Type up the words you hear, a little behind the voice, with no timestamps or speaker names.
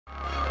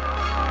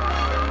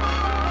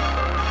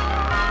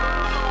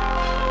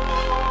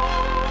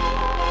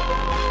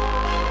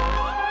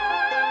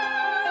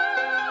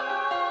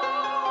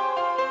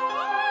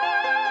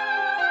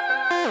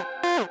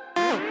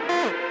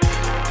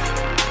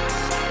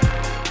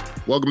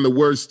Welcome to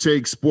Worst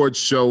Take Sports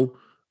Show.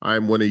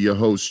 I'm one of your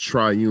hosts,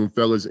 Triune.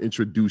 Fellas,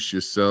 introduce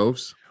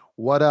yourselves.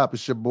 What up?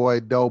 It's your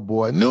boy,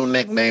 Doughboy. New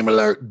nickname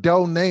alert.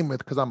 Don't name it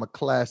because I'm a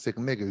classic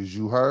nigga.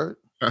 You heard?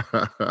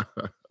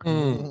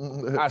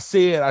 I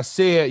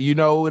said, you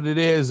know what it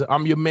is.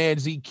 I'm your man,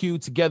 ZQ.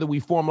 Together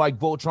we form like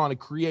Voltron to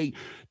create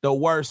the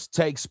Worst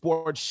Take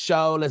Sports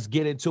Show. Let's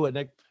get into it,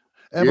 Nick.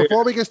 And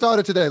before we get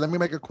started today, let me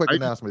make a quick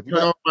announcement. You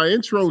got my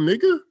intro,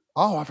 nigga.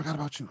 Oh, I forgot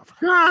about you.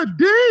 God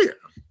damn.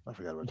 I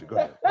forgot about you. Go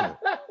ahead. Go ahead.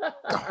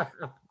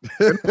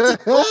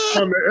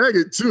 On the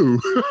edit too.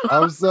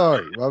 I'm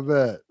sorry. My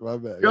bad.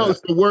 Yo,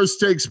 it's the Worst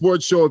Take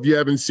Sports Show. If you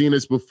haven't seen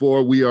us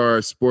before, we are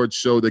a sports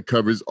show that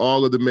covers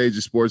all of the major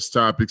sports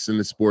topics in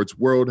the sports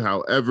world.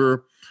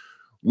 However,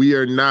 we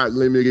are not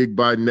limited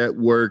by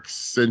network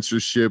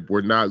censorship.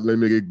 We're not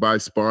limited by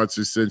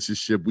sponsor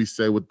censorship. We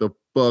say what the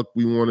fuck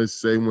we want to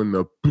say when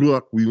the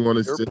fuck we want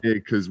to say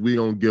it because we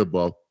don't give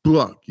a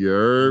fuck. You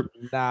heard?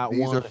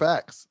 These are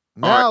facts.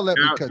 Now we're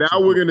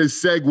going to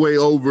segue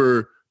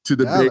over to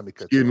the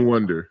big skin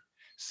wonder.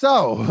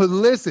 So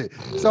listen.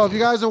 So if you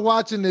guys are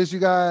watching this, you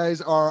guys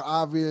are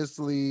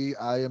obviously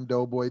I Am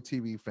Doughboy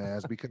TV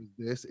fans because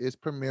this is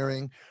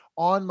premiering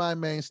on my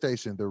main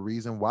station. The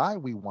reason why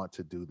we want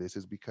to do this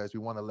is because we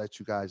want to let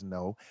you guys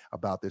know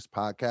about this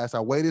podcast.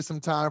 I waited some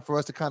time for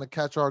us to kind of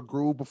catch our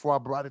groove before I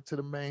brought it to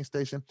the main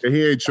station. And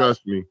he ain't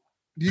trust me.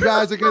 You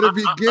guys are going to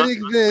be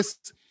getting this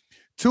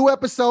 2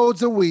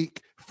 episodes a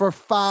week for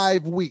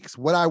 5 weeks.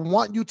 What I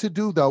want you to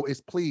do, though,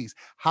 is please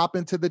hop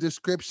into the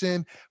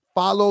description,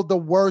 follow the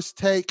Worst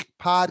Take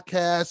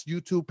podcast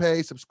YouTube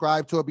page,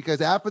 subscribe to it,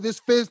 because after this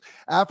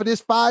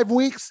 5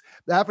 weeks,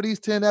 after these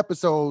 10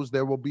 episodes,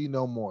 there will be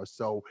no more.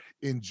 So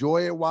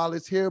enjoy it while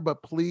it's here,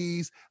 but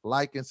please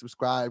like and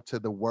subscribe to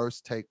the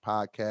Worst Take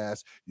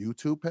podcast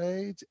YouTube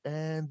page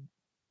and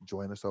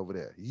join us over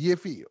there. You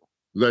feel?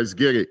 Let's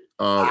get it.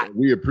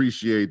 We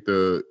appreciate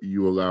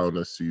you allowing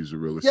us to use a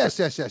real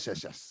estate.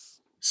 Yes.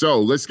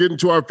 So let's get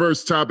into our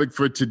first topic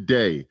for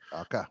today.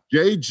 Okay.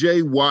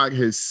 J.J. Watt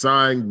has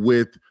signed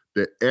with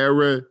the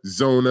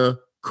Arizona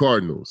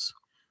Cardinals.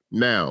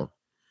 Now,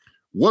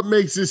 what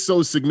makes this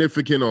so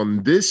significant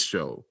on this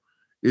show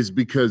is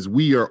because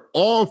we are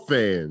all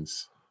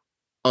fans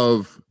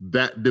of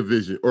that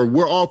division, or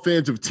we're all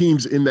fans of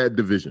teams in that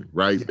division,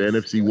 right? Yes. The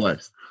NFC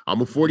West. I'm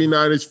a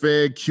 49ers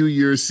fan. Q,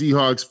 you're a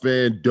Seahawks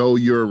fan. Doe,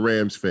 you're a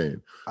Rams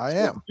fan. I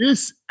am.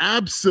 This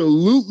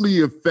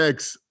absolutely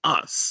affects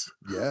us.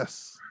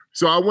 Yes.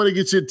 So I want to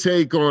get your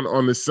take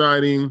on the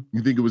signing.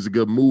 You think it was a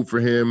good move for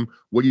him?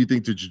 What do you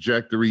think the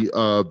trajectory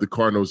of the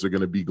Cardinals are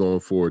going to be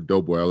going forward?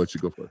 Doughboy, I'll let you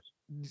go first.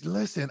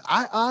 Listen,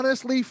 I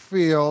honestly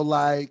feel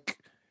like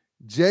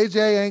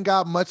JJ ain't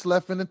got much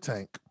left in the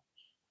tank.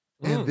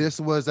 And this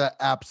was an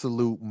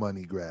absolute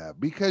money grab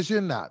because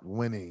you're not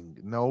winning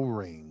no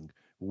ring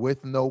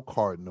with no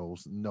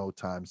Cardinals no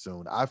time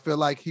soon. I feel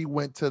like he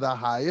went to the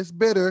highest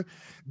bidder.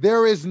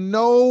 There's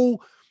no,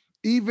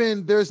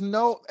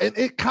 and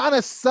it kind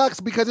of sucks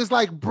because it's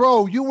like,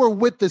 bro, you were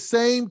with the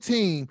same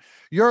team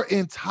your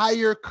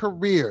entire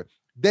career.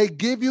 They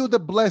give you the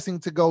blessing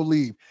to go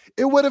leave.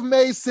 It would have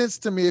made sense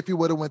to me if he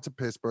would have went to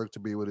Pittsburgh to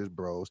be with his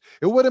bros.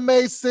 It would have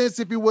made sense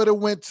if he would have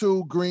went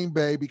to Green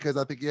Bay because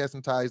I think he has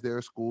some ties there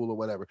at school or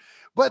whatever.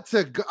 But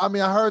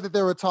I heard that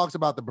there were talks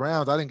about the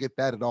Browns. I didn't get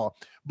that at all.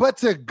 But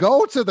to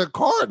go to the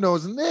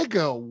Cardinals,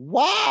 nigga,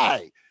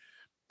 why?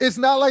 It's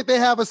not like they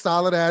have a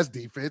solid ass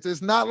defense.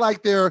 It's not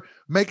like they're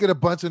making a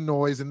bunch of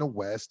noise in the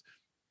West.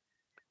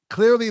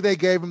 Clearly, they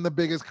gave him the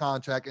biggest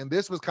contract, and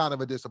this was kind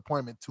of a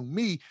disappointment to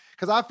me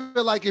because I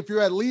feel like if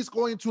you're at least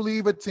going to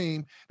leave a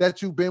team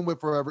that you've been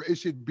with forever, it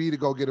should be to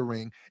go get a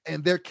ring,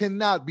 and there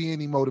cannot be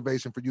any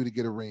motivation for you to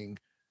get a ring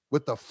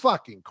with the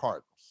fucking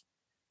Cardinals.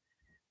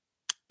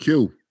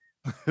 Q.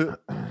 I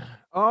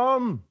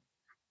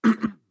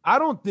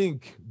don't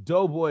think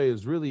Doughboy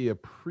is really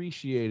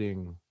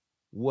appreciating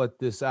what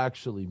this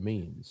actually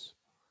means.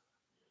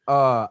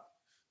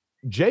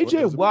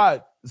 JJ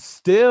Watt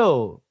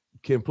still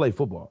can play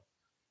football.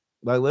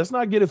 Like, let's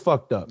not get it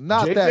fucked up.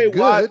 Not that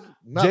good.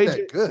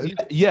 That good.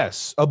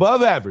 Yes,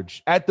 above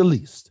average at the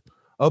least.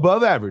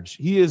 Above average.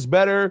 He is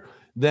better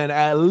than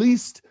at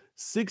least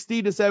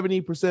 60 to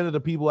 70% of the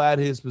people at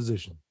his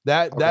position.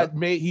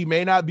 He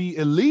may not be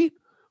elite,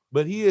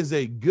 but he is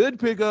a good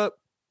pickup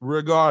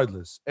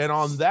regardless. And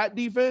on that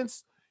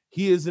defense,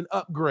 he is an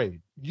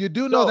upgrade. You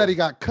do know that he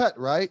got cut,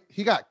 right?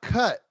 He got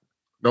cut.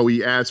 No,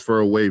 he asked for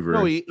a waiver.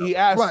 No, he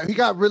asked. Right, he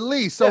got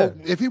released. So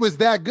if he was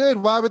that good,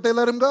 why would they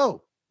let him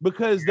go?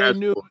 Because they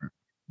knew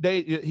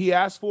he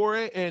asked for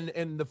it,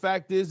 and the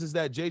fact is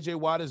that JJ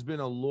Watt has been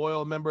a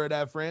loyal member of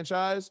that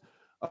franchise.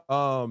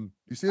 You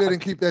see, they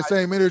didn't keep that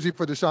same energy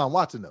for Deshaun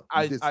Watson, though.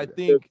 I did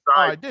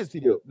see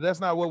that.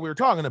 That's not what we're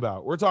talking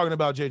about. We're talking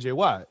about JJ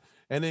Watt,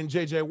 and in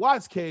JJ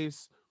Watt's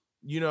case,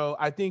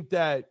 I think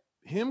that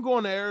him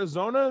going to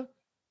Arizona,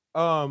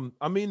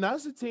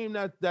 that's a team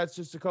that's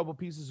just a couple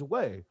pieces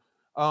away.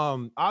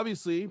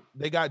 Obviously,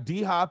 they got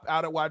D-Hop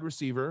out at wide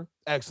receiver,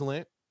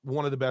 excellent,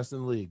 one of the best in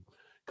the league.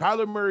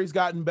 Kyler Murray's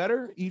gotten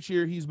better each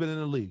year he's been in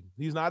the league.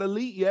 He's not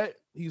elite yet,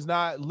 He's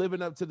not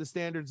living up to the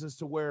standards as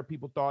to where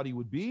people thought he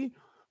would be,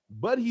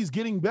 but he's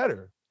getting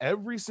better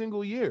every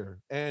single year.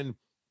 And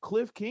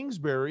Cliff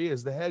Kingsbury,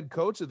 as the head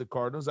coach of the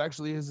Cardinals,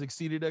 actually has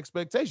exceeded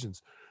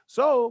expectations.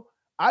 So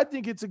I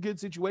think it's a good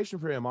situation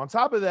for him. On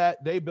top of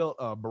that, they built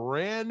a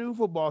brand new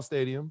football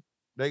stadium.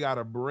 They got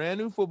a brand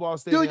new football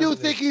stadium. Do you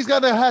think he's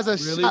gonna has a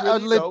really,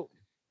 shot? really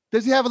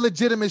Does he have a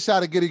legitimate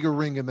shot at getting a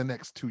ring in the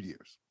next 2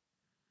 years?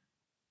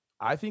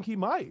 I think he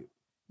might.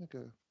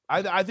 Okay.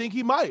 I think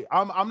he might.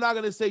 I'm not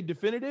going to say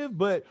definitive,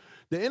 but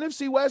the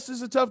NFC West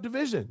is a tough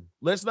division.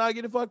 Let's not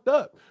get it fucked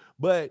up.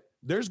 But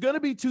there's going to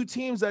be 2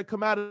 teams that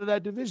come out of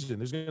that division.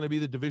 There's going to be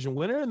the division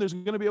winner, and there's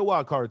going to be a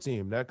wild card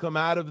team that come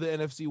out of the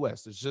NFC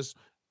West. It's just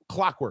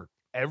clockwork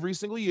every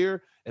single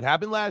year. It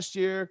happened last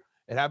year.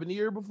 It happened the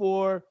year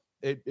before.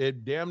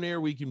 It damn near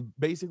we can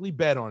basically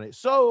bet on it.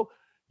 So,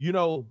 you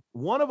know,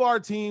 one of our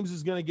teams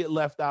is going to get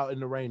left out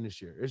in the rain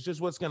this year. It's just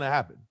what's going to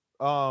happen.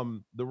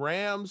 The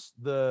Rams,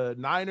 the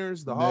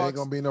Niners, the Hawks. Ain't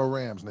gonna be no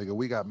Rams, nigga.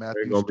 We got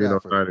Matthew Ain't gonna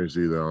Stafford. be no Niners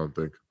either, I don't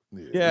think.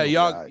 Yeah,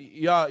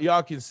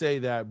 y'all can say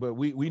that, but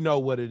we know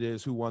what it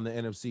is who won the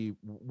NFC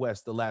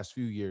West the last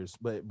few years,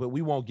 but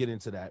we won't get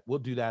into that. We'll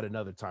do that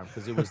another time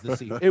because it was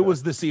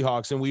the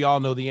Seahawks, and we all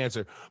know the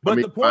answer.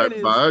 But the point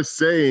is, by us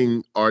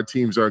saying our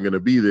teams aren't going to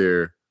be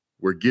there,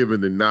 we're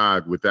giving the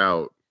nod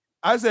without.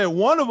 I said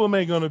one of them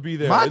ain't gonna be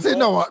there. No,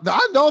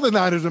 I know the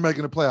Niners are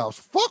making the playoffs.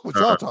 Fuck what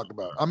y'all talking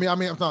about. I mean,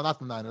 no, not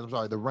the Niners. I'm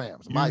sorry, the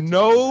Rams. The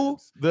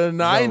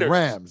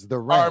Niners. The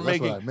Rams. Are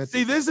making.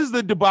 See, this is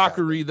the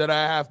debauchery that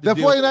I have to. The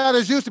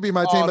 49ers used to be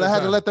my team, but I had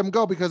to let them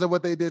go because of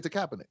what they did to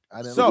Kaepernick.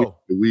 The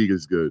league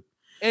is good.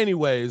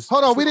 Anyways,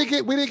 hold on. We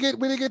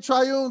didn't get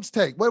Triune's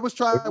take. What was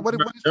Triune? What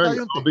is Triune? I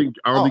don't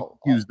think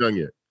he was done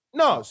yet.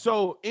 No,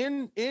 so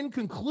in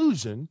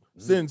conclusion,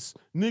 since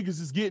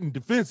niggas is getting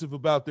defensive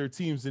about their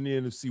teams in the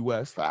NFC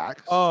West,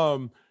 facts.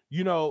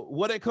 You know,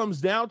 what it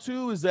comes down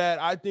to is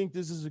that I think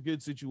this is a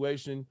good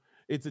situation.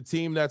 It's a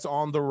team that's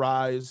on the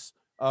rise.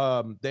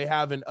 They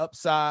have an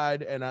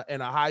upside and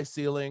a high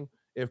ceiling.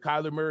 If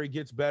Kyler Murray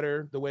gets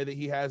better the way that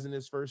he has in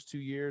his first 2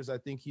 years, I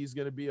think he's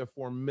going to be a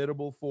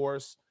formidable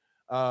force.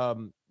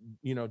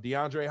 You know,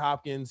 DeAndre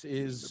Hopkins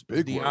is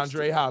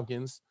DeAndre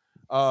Hopkins.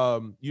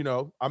 You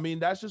know, I mean,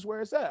 that's just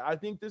where it's at. I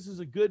think this is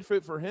a good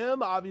fit for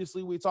him.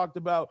 Obviously, we talked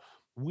about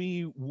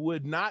we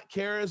would not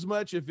care as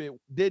much if it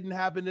didn't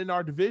happen in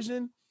our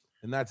division,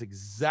 and that's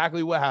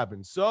exactly what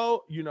happened.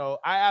 So, you know,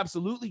 I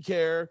absolutely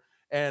care,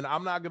 and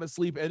I'm not going to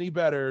sleep any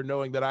better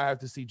knowing that I have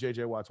to see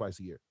JJ Watt twice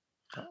a year.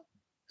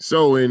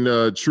 So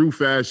in true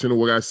fashion of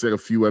what I said a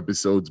few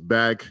episodes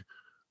back,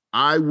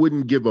 I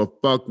wouldn't give a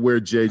fuck where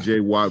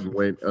JJ Watt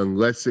went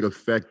unless it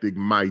affected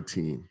my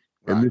team.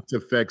 Right. And this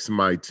affects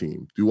my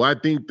team. Do I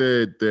think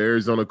that the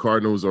Arizona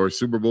Cardinals are a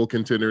Super Bowl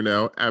contender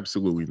now?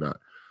 Absolutely not.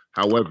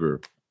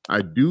 However,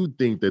 I do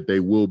think that they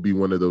will be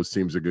one of those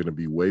teams that are going to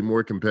be way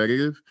more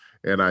competitive.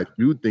 And I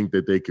do think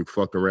that they could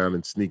fuck around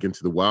and sneak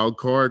into the wild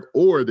card,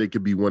 or they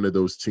could be one of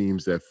those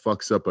teams that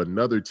fucks up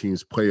another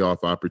team's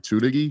playoff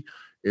opportunity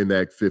in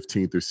that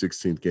 15th or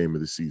 16th game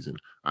of the season.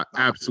 I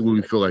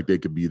absolutely feel like they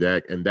could be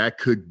that, and that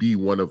could be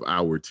one of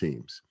our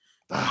teams.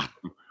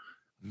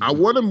 I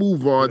want to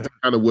move on to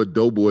kind of what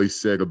Doughboy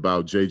said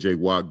about JJ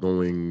Watt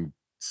going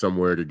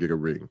somewhere to get a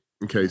ring.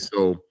 Okay,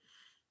 so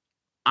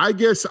I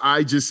guess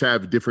I just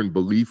have different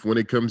belief when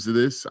it comes to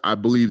this. I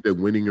believe that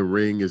winning a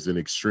ring is an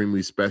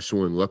extremely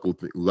special and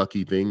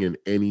lucky thing in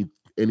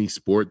any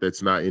sport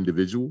that's not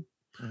individual.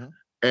 Mm-hmm.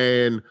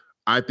 And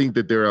I think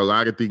that there are a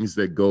lot of things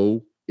that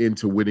go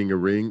into winning a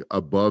ring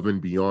above and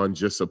beyond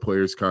just a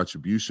player's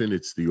contribution.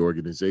 It's the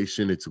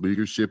organization, it's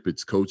leadership,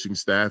 it's coaching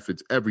staff,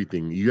 it's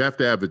everything. You have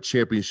to have a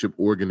championship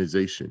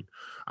organization.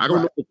 I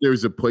don't know if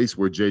there's a place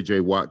where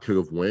JJ Watt could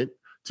have went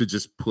to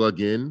just plug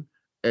in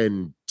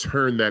and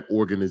turn that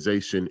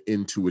organization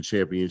into a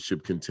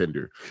championship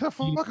contender.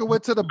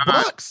 Went to the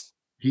Bucks.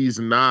 He is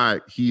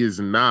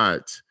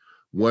not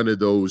one of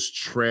those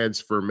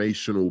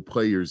transformational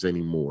players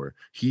anymore.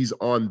 He's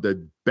on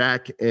the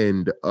back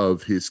end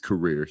of his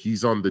career.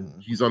 He's on the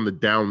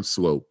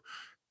downslope.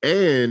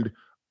 And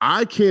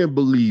I can't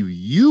believe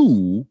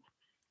you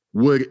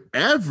would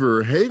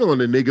ever hate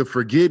on a nigga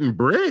for getting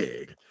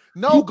bread.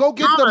 No, go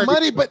get the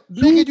money, but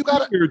nigga, you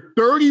got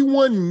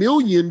 31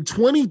 million,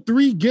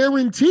 23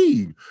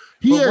 guaranteed.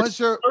 He has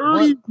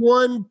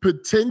 31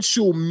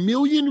 potential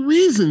million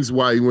reasons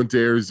why he went to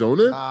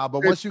Arizona.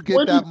 But once you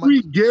get that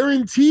money,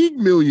 guaranteed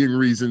million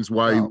reasons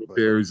why he went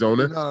to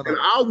Arizona. No. And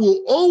I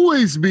will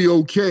always be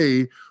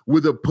okay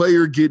with a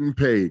player getting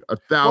paid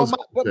 $1,000.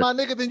 But my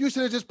nigga, then you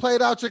should have just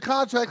played out your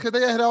contract because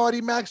they had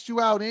already maxed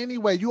you out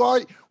anyway.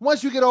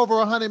 Once you get over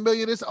 100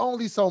 million, it's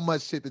only so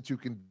much shit that you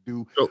can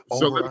do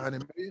over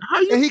 100 million.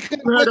 And he could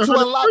have went to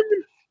a lot.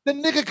 The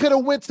nigga could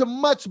have went to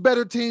much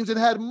better teams and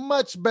had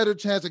much better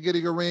chance of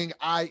getting a ring,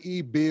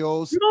 i.e.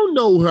 Bills. You don't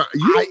know her.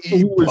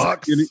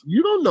 Bucks.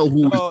 You don't know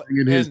who was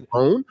in his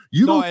phone.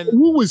 You don't know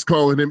who was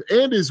calling him.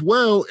 And as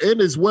well,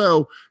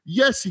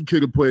 yes, he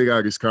could have played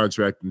out his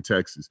contract in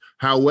Texas.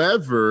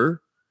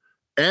 However,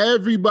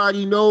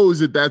 Everybody knows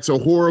that that's a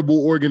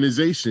horrible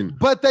organization.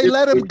 But they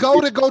let him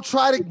go to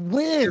try to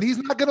win. He's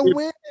not going to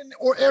win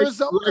or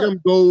Arizona. Let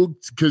him go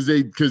because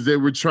they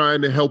were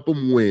trying to help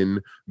him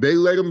win. They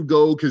let him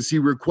go because he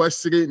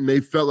requested it, and they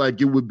felt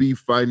like it would be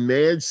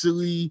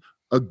financially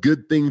a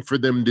good thing for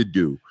them to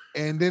do.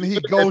 And then he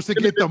goes to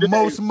get the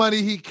most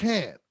money he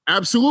can.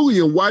 Absolutely,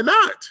 and why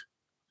not?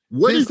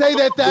 What did say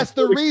that's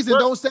the reason?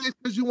 Don't say it's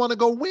because you want to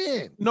go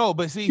win. No,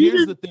 but see,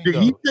 here's the thing. Did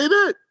he say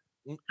that?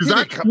 Because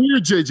I didn't hear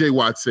JJ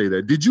Watt say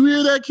that. Did you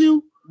hear that,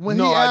 Q? When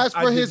he asked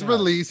for his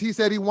release, he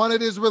said he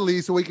wanted his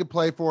release so he could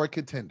play for a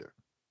contender.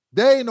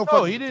 They ain't no.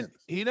 No, he didn't.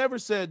 He never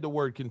said the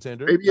word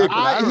contender. He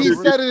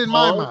said it in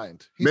my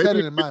mind. He said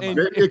it in my mind.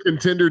 Maybe a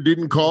contender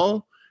didn't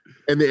call,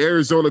 and the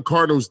Arizona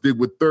Cardinals did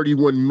with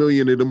 31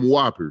 million of them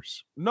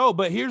whoppers. No,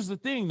 but here's the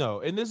thing, though,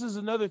 and this is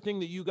another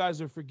thing that you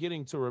guys are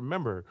forgetting to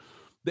remember.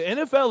 The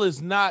NFL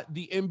is not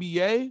the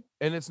NBA,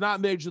 and it's not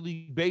Major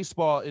League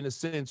Baseball in a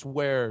sense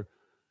where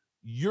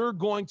you're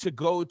going to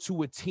go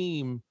to a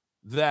team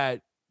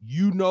that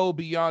you know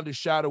beyond a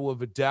shadow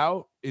of a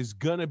doubt is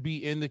going to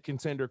be in the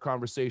contender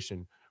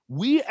conversation.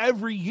 We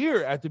every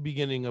year at the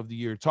beginning of the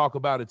year talk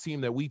about a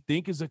team that we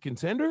think is a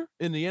contender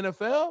in the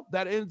NFL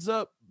that ends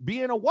up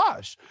being a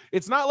wash.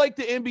 It's not like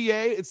the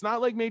NBA. It's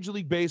not like Major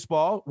League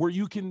Baseball where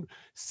you can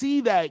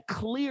see that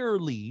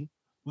clearly,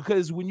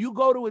 because when you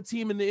go to a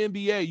team in the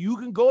NBA, you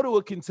can go to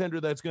a contender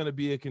that's going to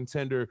be a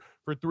contender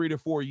for 3 to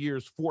 4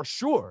 years for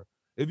sure.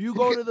 If you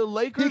go to the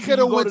Lakers, he could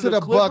have went to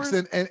the Bucks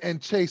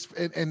and chased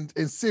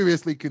and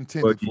seriously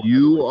contended. But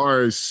you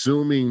are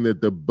assuming that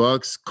the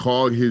Bucks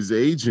called his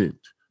agent.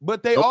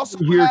 But they also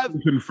have to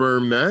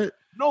confirm that.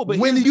 No, but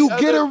when you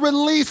get a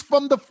release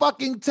from the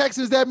fucking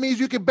Texans, that means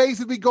you can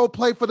basically go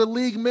play for the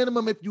league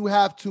minimum if you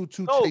have to.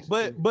 No,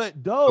 but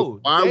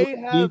why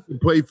would he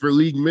play for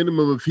league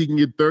minimum if he can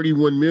get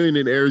 31 million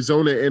in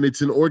Arizona and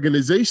it's an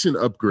organization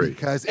upgrade?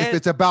 Because if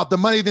it's about the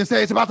money, then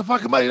say it's about the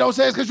fucking money. Don't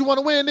say it's because you want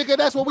to win, nigga.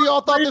 That's what we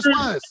all thought this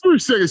was. Never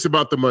say it's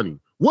about the money.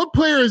 What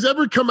player has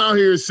ever come out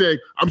here and said,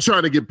 "I'm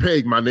trying to get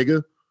paid, my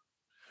nigga"?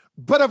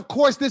 But of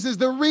course, this is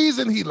the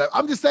reason he left.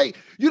 I'm just saying,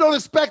 you don't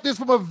expect this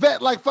from a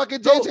vet like fucking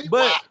JJ.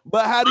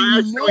 But how do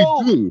you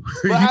know?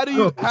 But how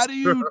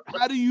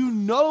do you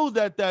know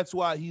that that's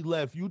why he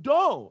left? You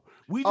don't.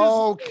 We just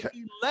know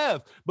he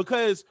left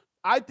because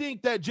I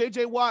think that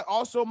JJ Watt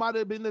also might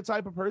have been the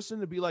type of person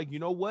to be like, you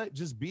know what?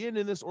 Just being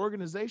in this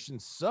organization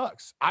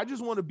sucks. I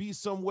just want to be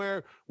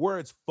somewhere where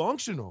it's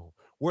functional,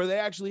 where they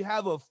actually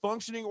have a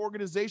functioning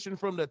organization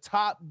from the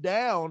top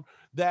down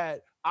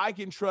that I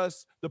can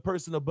trust the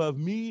person above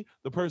me,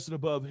 the person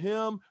above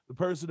him, the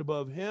person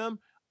above him.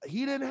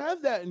 He didn't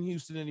have that in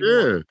Houston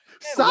anymore.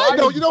 Yeah. Side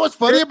note, you know what's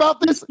funny about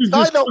this?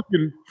 Side note,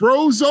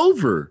 froze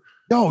over.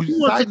 No,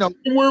 side note,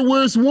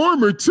 where it's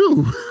warmer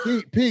too.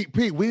 Pete,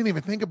 we didn't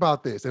even think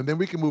about this, and then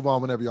we can move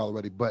on whenever y'all are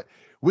ready. But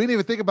we didn't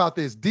even think about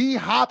this. D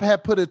Hop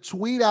had put a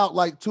tweet out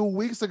like 2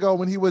 weeks ago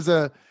when he was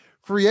a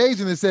free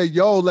agent and said,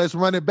 "Yo, let's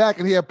run it back,"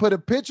 and he had put a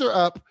picture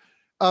up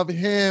of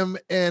him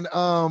and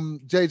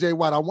JJ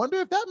Watt. I wonder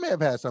if that may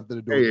have had something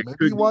to do with it.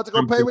 Maybe he wanted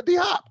to go play with D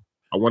Hop.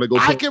 I want to go.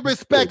 I can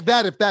respect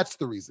that if that's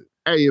the reason.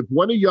 Hey, if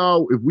one of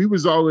y'all, if we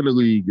was all in the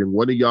league and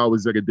one of y'all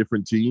was at a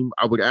different team,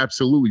 I would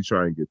absolutely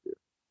try and get there.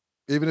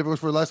 Even if it was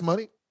for less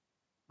money?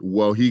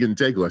 Well, he can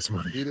take less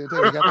money. He didn't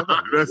take he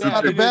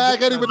got the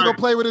bag and he went to go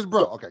play with his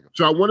bro. Okay.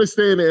 So I want to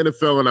stay in the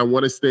NFL and I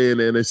want to stay in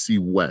the NFC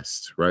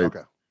West, right?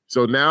 Okay.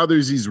 So now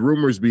there's these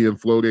rumors being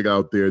floated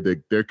out there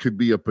that there could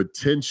be a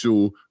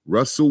potential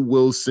Russell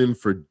Wilson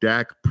for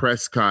Dak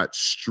Prescott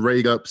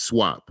straight up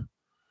swap.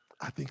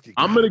 I think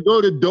I'm going to go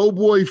to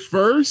Doughboy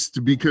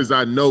first because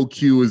I know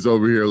Q is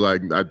over here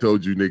like, I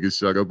told you niggas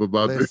shut up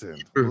about this.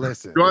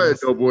 Listen. Go ahead,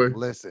 Doughboy.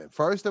 Listen,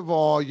 first of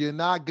all, you're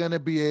not going to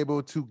be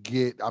able to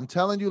get, I'm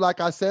telling you, like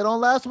I said on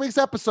last week's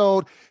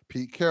episode,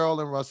 Pete Carroll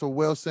and Russell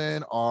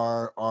Wilson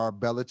are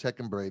Belichick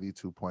and Brady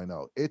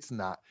 2.0. It's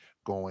not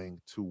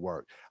going to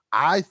work.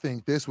 I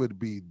think this would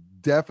be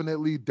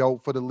definitely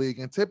dope for the league.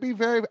 And to be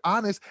very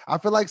honest, I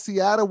feel like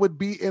Seattle would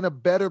be in a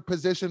better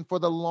position for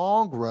the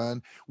long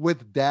run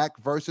with Dak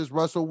versus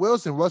Russell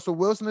Wilson. Russell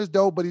Wilson is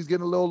dope, but he's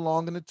getting a little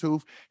long in the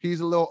tooth.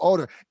 He's a little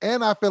older.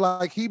 And I feel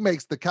like he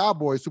makes the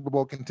Cowboys Super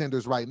Bowl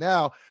contenders right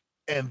now,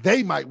 and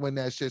they might win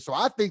that shit. So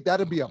I think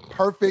that'd be a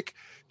perfect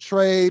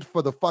trade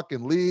for the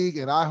fucking league,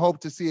 and I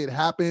hope to see it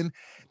happen,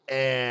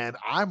 and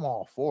I'm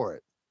all for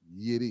it.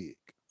 You dig?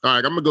 All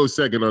right, I'm going to go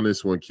second on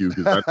this one, Q,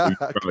 because I think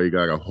you probably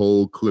got a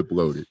whole clip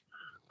loaded.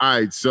 All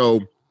right,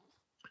 so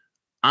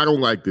I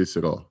don't like this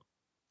at all.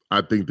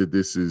 I think that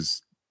this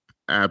is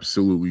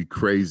absolutely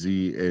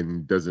crazy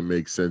and doesn't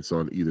make sense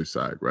on either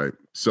side, right?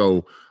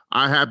 So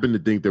I happen to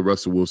think that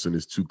Russell Wilson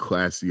is too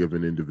classy of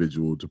an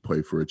individual to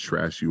play for a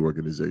trashy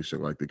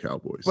organization like the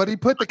Cowboys. But he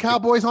put the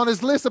Cowboys on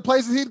his list of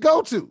places he'd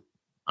go to.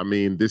 I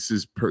mean, this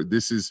is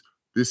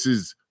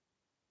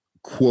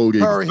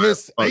quoted per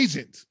his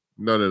agent.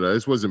 No.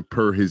 This wasn't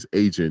per his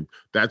agent.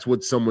 That's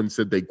what someone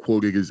said. They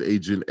quoted his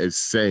agent as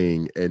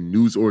saying, and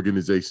news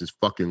organizations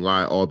fucking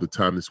lie all the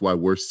time. That's why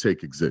Worst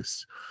Take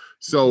exists.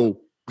 So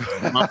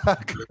my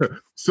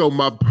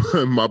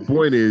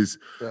point is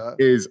Yeah.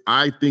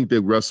 I think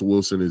that Russell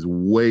Wilson is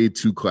way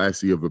too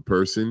classy of a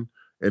person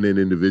and an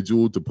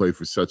individual to play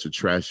for such a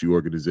trashy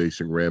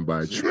organization ran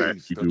by a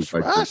trashy The dude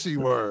like this. trashy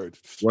word.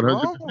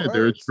 100%.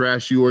 They're a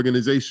trashy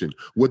organization.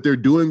 What they're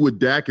doing with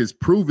Dak has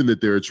proven that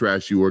they're a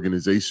trashy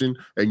organization.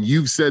 And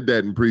you've said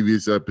that in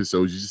previous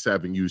episodes. You just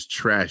haven't used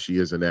trashy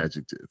as an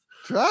adjective.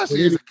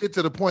 Trashy is a get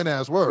to the point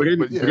ass word.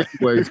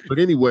 But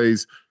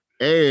anyways,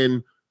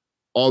 and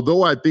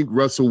although I think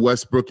Russell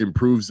Westbrook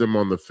improves them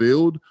on the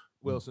field,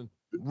 Wilson,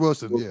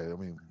 yeah. I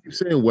mean, you're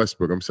saying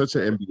Westbrook. I'm such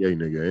an NBA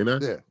nigga, ain't I?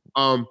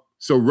 Yeah.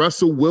 So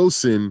Russell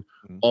Wilson,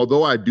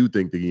 although I do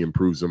think that he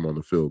improves them on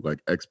the field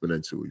like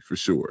exponentially for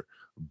sure,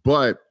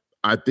 but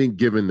I think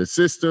given the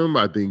system,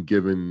 I think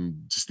given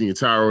just the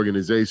entire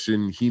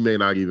organization, he may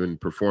not even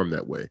perform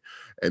that way.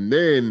 And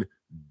then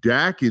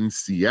Dak in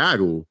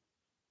Seattle.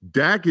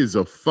 Dak is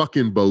a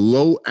fucking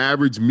below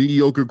average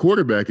mediocre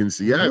quarterback in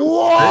Seattle.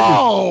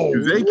 Whoa!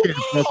 They can't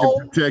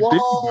fucking protect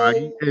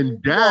anybody.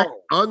 And Dak,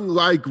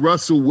 unlike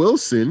Russell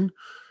Wilson,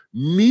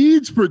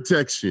 needs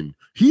protection.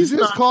 He's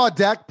just called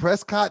Dak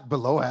Prescott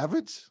below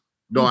average?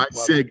 No, I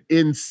said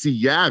in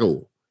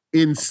Seattle.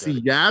 In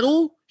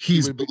Seattle,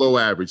 he's below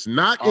average,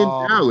 not in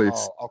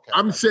Dallas.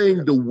 I'm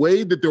saying the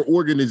way that their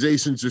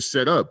organizations are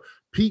set up.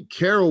 Pete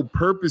Carroll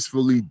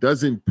purposefully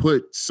doesn't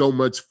put so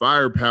much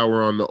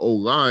firepower on the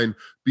O-line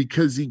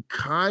because he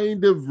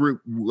kind of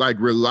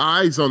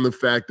relies on the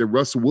fact that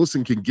Russell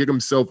Wilson can get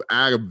himself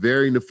out of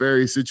very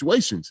nefarious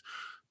situations.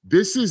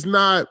 This is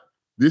not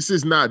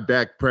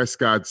Dak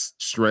Prescott's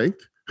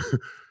strength.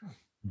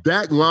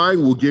 That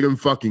line will get him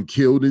fucking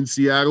killed in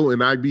Seattle,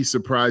 and I'd be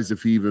surprised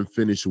if he even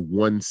finished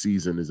one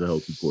season as a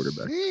healthy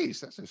quarterback. Jeez,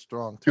 that's a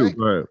strong take.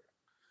 Go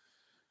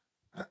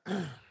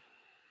ahead.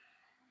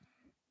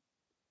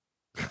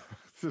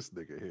 This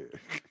nigga here.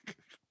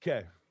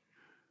 Okay.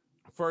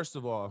 First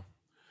of all,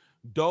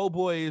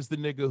 Doughboy is the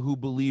nigga who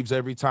believes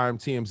every time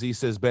TMZ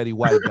says Betty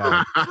White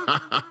died.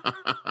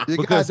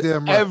 Because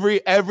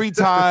every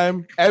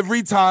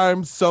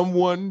time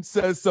someone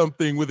says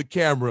something with a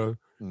camera,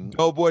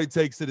 Doughboy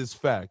takes it as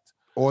fact.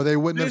 Or they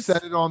wouldn't have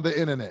said it on the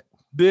internet.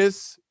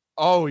 Because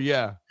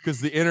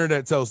the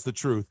internet tells the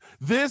truth.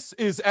 This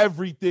is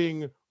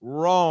everything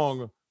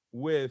wrong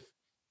with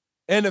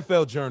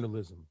NFL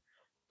journalism.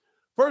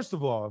 First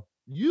of all,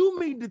 you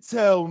mean to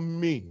tell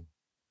me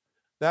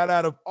that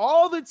out of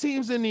all the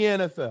teams in the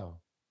NFL,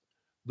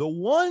 the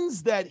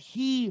ones that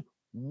he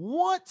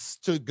wants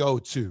to go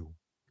to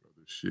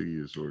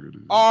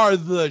are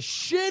the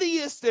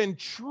shittiest and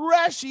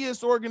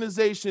trashiest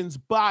organizations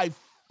by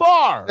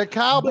far? The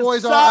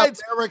Cowboys are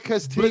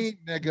America's team,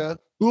 nigga.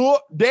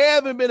 They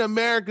haven't been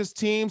America's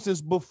team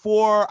since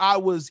before I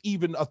was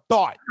even a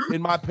thought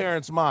in my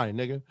parents' mind,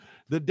 nigga.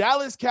 The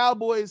Dallas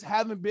Cowboys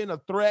haven't been a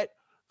threat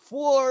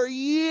for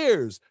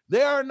years.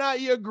 They are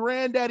not your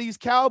granddaddy's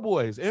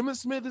Cowboys. Emmitt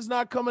Smith is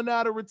not coming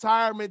out of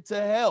retirement to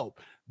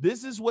help.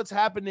 This is what's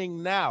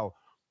happening now.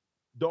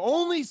 The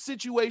only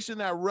situation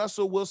that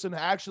Russell Wilson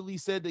actually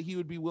said that he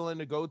would be willing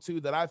to go to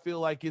that I feel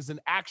like is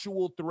an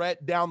actual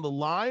threat down the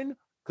line,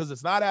 because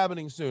it's not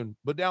happening soon,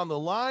 but down the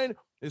line,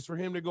 is for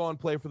him to go and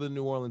play for the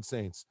New Orleans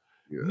Saints.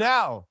 Yeah.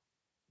 Now,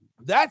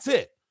 that's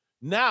it.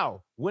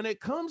 Now, when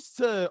it comes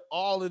to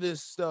all of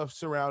this stuff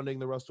surrounding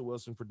the Russell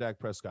Wilson for Dak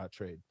Prescott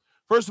trade,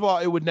 first of all,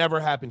 it would never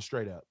happen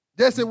straight up.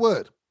 Yes, it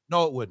would.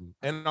 No, it wouldn't.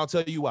 And I'll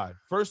tell you why.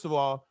 First of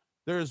all,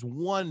 there's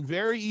one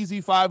very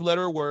easy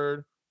 5-letter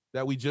word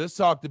that we just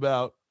talked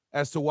about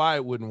as to why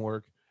it wouldn't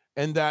work,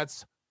 and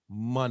that's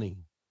money.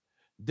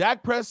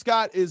 Dak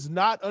Prescott is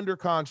not under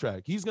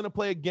contract. He's going to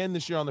play again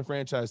this year on the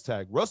franchise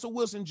tag. Russell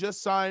Wilson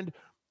just signed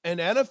an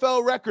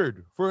NFL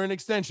record for an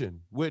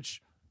extension,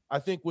 which I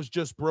think was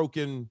just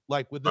broken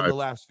like within the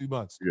last few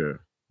months. Yeah.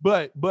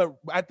 But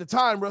at the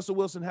time, Russell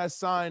Wilson had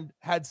signed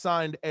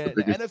an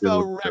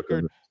NFL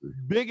record,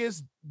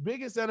 biggest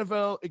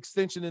NFL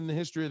extension in the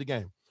history of the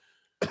game.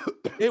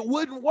 It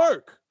wouldn't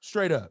work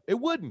straight up. It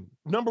wouldn't.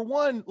 Number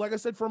one, like I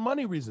said, for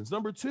money reasons.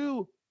 Number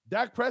two,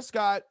 Dak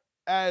Prescott,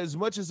 as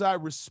much as I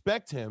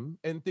respect him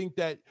and think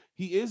that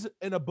he is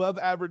an above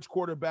average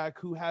quarterback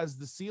who has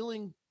the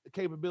ceiling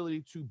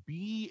capability to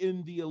be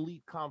in the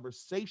elite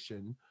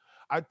conversation,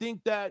 I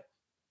think that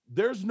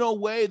there's no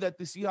way that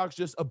the Seahawks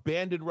just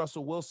abandoned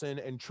Russell Wilson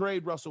and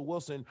trade Russell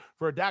Wilson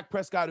for a Dak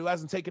Prescott who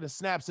hasn't taken a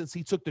snap since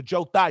he took the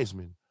Joe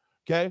Theismann.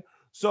 Okay.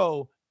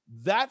 So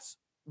that's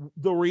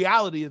the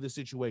reality of the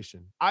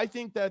situation. I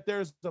think that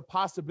there's a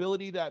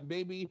possibility that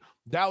maybe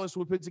Dallas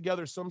would put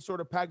together some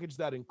sort of package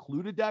that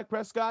included Dak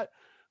Prescott,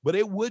 but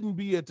it wouldn't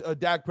be a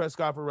Dak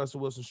Prescott for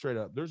Russell Wilson straight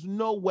up. There's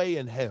no way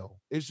in hell.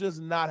 It's just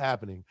not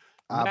happening.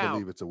 I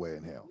believe it's a way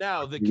in hell.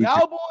 Now, the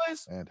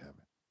Cowboys and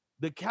heaven.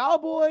 The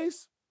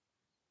Cowboys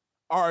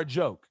are a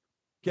joke,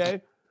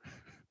 okay?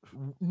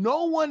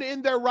 No one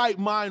in their right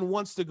mind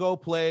wants to go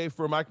play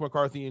for Mike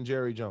McCarthy and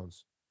Jerry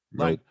Jones.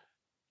 Like,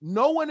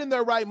 no one in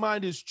their right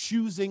mind is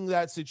choosing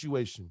that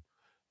situation.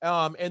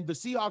 And the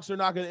Seahawks are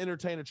not going to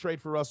entertain a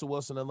trade for Russell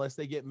Wilson unless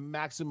they get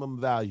maximum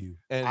value.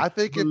 And I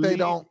think if they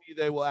don't,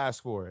 they will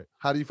ask for it.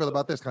 How do you feel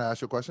about this? Can I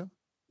ask you a question?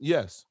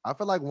 Yes. I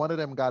feel like one of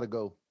them got to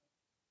go.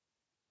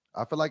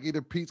 I feel like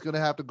either Pete's going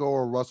to have to go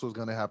or Russell's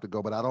going to have to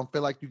go, but I don't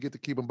feel like you get to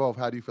keep them both.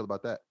 How do you feel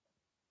about that?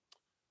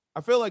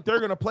 I feel like they're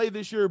going to play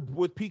this year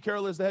with Pete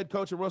Carroll as the head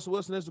coach and Russell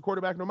Wilson as the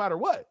quarterback no matter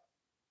what.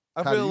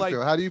 How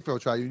do you feel,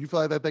 Trey? You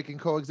feel like that they can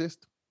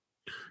coexist?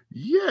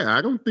 Yeah,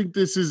 I don't think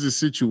this is a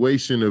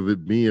situation of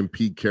it being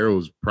Pete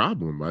Carroll's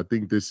problem. I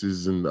think this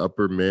is an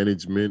upper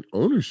management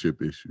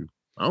ownership issue.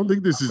 I don't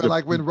think this is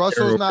like when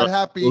Russell's not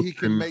happy, he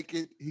can make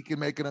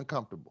it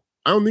uncomfortable.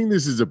 I don't think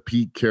this is a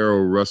Pete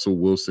Carroll, Russell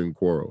Wilson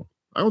quarrel.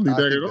 I don't think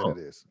that at all.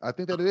 I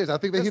think that it is. I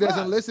think that he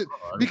doesn't listen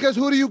because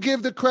who do you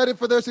give the credit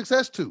for their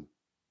success to?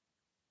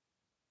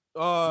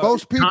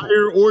 Most people.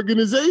 Entire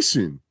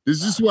organization.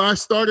 This is why I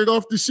started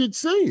off the shit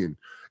saying.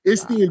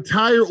 It's the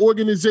entire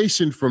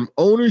organization from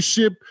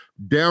ownership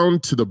down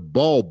to the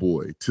ball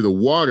boy, to the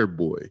water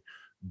boy.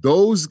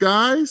 Those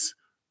guys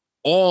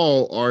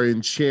all are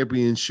in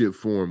championship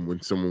form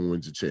when someone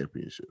wins a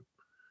championship.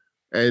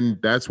 And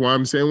that's why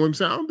I'm saying what I'm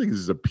saying. I don't think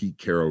this is a Pete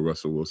Carroll,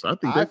 Russell Wilson.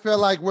 I feel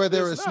like where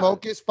there is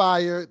smoke is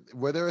fire.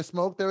 Where there is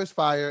smoke, there is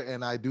fire.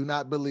 And I do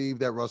not believe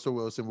that Russell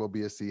Wilson will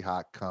be a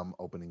Seahawk come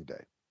opening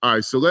day. All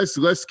right, so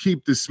let's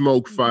keep the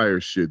smoke fire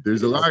shit.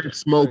 There's a lot of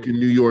smoke in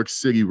New York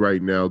City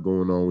right now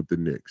going on with the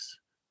Knicks.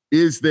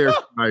 Is there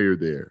fire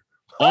there?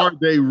 Are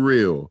they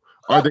real?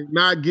 Are they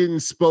not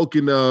getting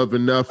spoken of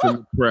enough in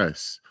the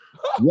press?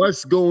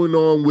 What's going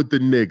on with the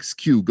Knicks?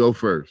 Q, go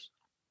first.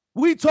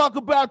 We talk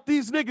about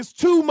these niggas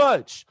too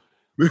much.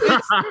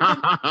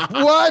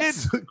 What?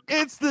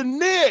 It's the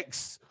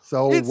Knicks.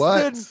 So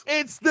what?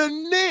 It's the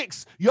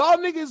Knicks. Y'all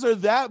niggas are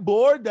that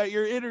bored that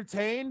you're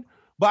entertained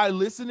by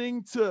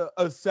listening to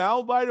a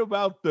soundbite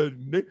about the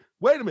Knicks.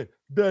 Wait a minute.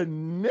 The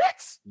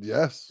Knicks?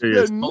 Yes.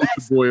 The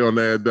Knicks boy on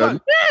that.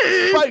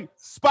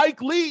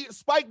 Spike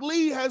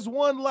Lee has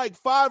won like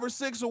 5 or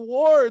 6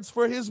 awards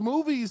for his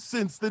movies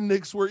since the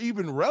Knicks were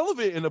even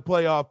relevant in the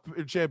playoff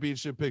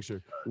championship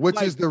picture.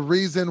 Which is the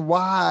reason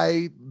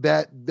why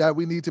that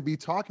we need to be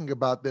talking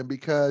about them,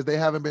 because they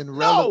haven't been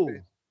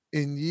relevant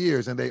in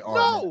years, and they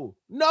are.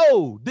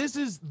 No. This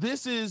is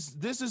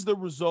the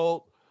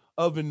result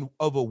of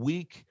a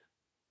weak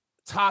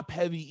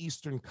top-heavy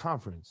Eastern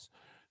Conference.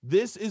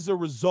 This is a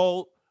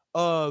result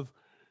of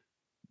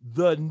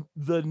the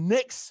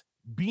Knicks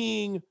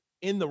being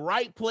in the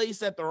right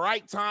place at the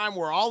right time,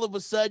 where all of a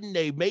sudden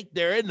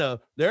they're in the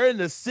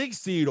 6th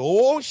seed.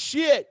 Oh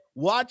shit!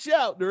 Watch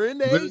out! They're in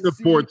the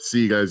 8th 4th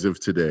seed as of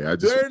today.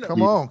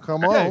 Come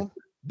on.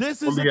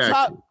 This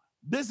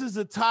is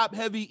a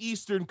top-heavy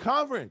Eastern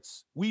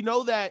Conference. We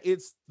know that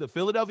it's the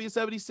Philadelphia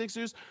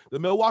 76ers. The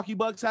Milwaukee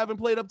Bucks haven't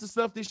played up to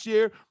stuff this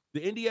year.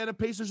 The Indiana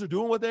Pacers are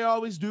doing what they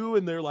always do,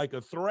 and they're like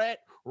a threat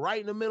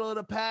right in the middle of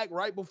the pack,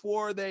 right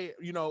before they,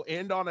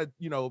 end on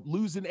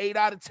losing 8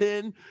 out of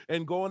 10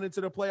 and going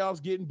into the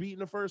playoffs, getting beat in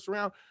the first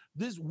round.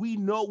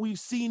 We've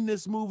seen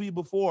this movie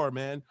before,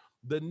 man.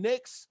 The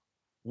Knicks,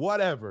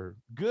 whatever.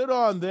 Good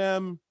on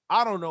them.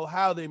 I don't know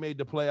how they made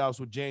the playoffs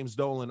with James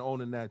Dolan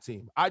owning that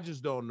team. I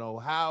just don't know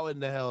how in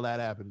the hell that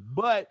happened.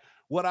 But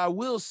what I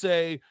will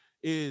say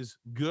is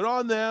good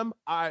on them.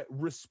 I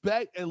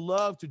respect and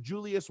love to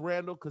Julius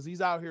Randle because he's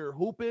out here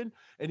hooping,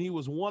 and he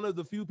was one of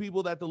the few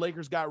people that the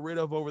Lakers got rid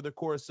of over the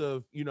course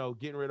of,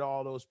 getting rid of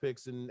all those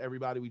picks and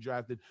everybody we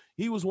drafted.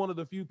 He was one of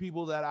the few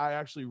people that I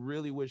actually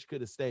really wish could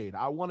have stayed.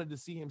 I wanted to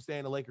see him stay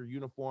in a Laker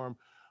uniform,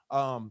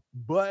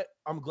 but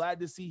I'm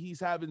glad to see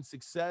he's having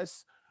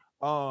success.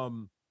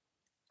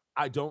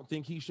 I don't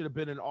think he should have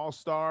been an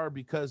all-star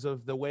because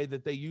of the way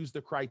that they use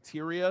the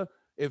criteria.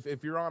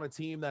 If you're on a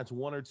team that's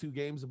 1 or 2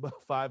 games above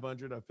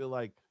 500, I feel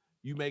like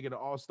you making an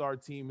all-star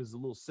team is a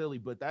little silly,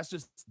 but that's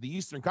just the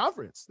Eastern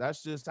Conference.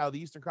 That's just how the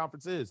Eastern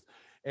Conference is.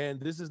 And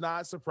this is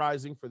not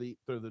surprising for the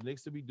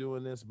Knicks to be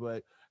doing this,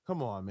 but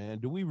come on, man.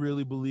 Do we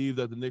really believe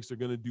that the Knicks are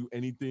going to do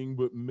anything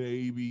but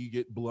maybe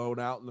get blown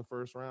out in the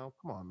first round?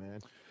 Come on, man.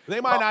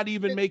 They might not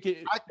even make it.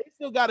 They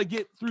still got to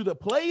get through the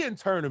play-in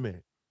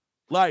tournament.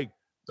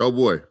 Oh,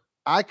 boy.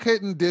 I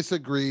couldn't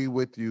disagree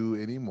with you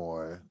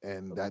anymore,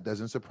 and that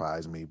doesn't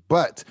surprise me.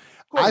 But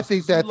I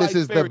think that this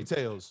is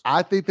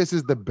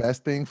the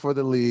best thing for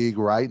the league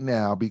right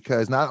now,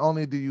 because not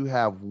only do you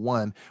have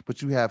one,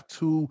 but you have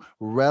 2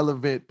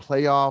 relevant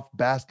playoff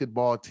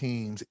basketball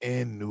teams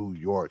in New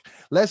York.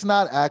 Let's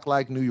not act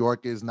like New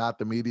York is not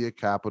the media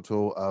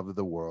capital of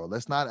the world.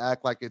 Let's not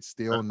act like it's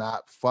still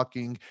not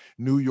fucking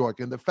New York.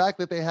 And the fact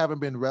that they haven't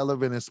been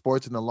relevant in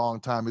sports in a long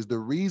time is the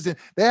reason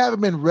they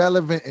haven't been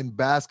relevant in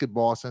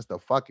basketball since the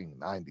fucking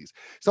 90s.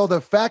 So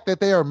the fact that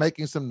they are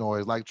making some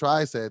noise, like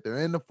Tri said, they're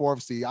in the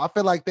 4th seed. I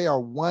feel like they are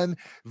one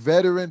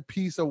veteran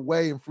piece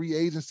away in free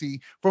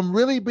agency from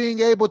really being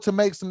able to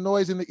make some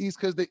noise in the East,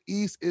 because the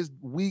East is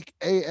weak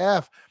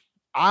AF.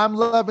 I'm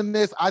loving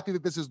this. I think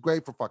that this is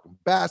great for fucking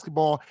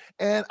basketball,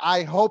 and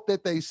I hope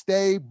that they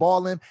stay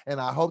balling,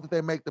 and I hope that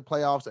they make the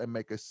playoffs and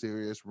make a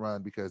serious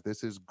run, because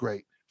this is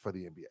great for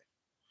the NBA.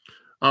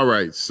 All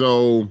right,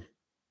 so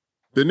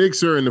The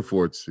Knicks are in the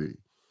 4th seed.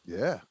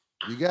 Yeah,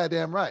 you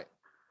goddamn right.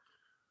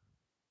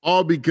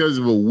 All because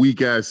of a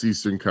weak-ass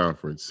Eastern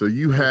Conference. So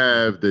you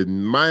have the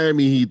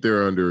Miami Heat,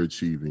 they're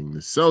underachieving. The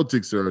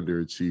Celtics are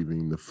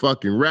underachieving. The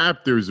fucking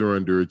Raptors are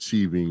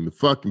underachieving. The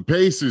fucking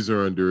Pacers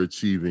are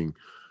underachieving.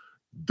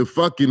 The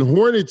fucking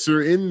Hornets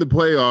are in the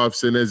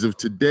playoffs, and as of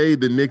today,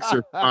 the Knicks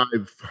are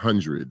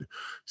 500.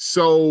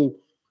 So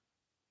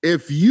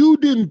if you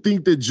didn't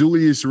think that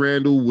Julius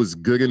Randle was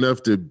good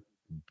enough to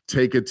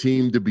take a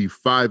team to be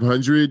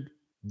 500,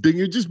 then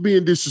you're just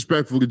being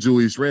disrespectful to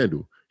Julius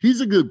Randle.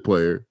 He's a good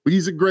player, but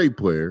he's a great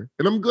player.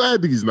 And I'm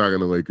glad that he's not on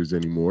the Lakers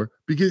anymore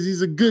because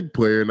he's a good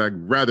player, and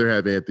I'd rather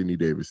have Anthony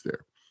Davis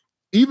there.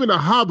 Even a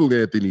hobbled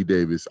Anthony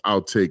Davis,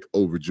 I'll take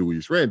over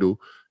Julius Randle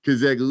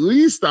because at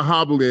least a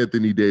hobbled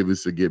Anthony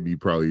Davis will get me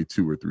probably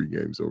 2 or 3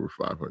 games over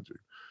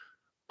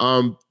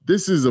 500.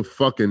 This is a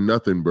fucking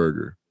nothing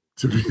burger,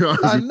 to be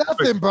honest. A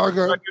nothing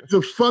burger. Like, it's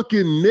a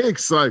fucking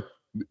Knicks. Like,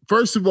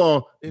 first of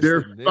all,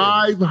 they're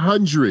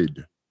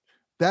 500.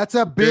 That's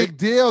a big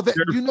deal.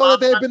 You know that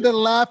they've been the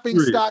laughing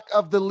stock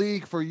of the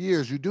league for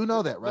years. You do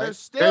know that, right?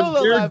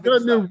 They're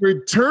going to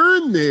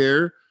return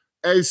there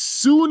as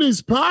soon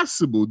as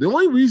possible. The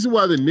only reason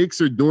why the Knicks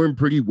are doing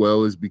pretty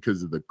well is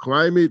because of the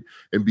climate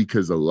and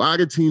because a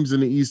lot of teams in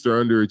the East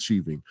are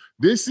underachieving.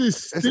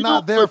 It's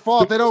not their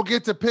fault. They don't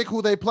get to pick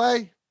who they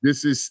play.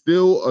 This is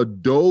still a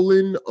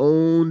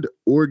Dolan-owned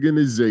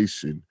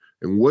organization.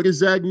 And what does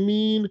that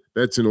mean?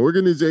 That's an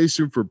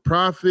organization for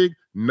profit,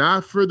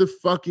 not for the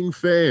fucking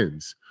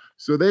fans.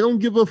 So they don't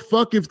give a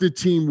fuck if the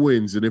team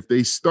wins. And if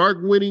they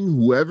start winning,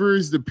 whoever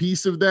is the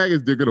piece of that,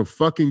 if they're going to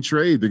fucking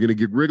trade, they're going to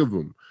get rid of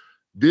them.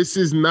 This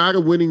is not a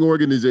winning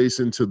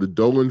organization until the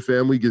Dolan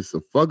family gets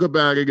the fuck up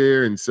out of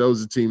there and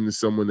sells the team to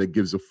someone that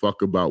gives a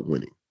fuck about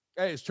winning.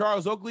 Hey, is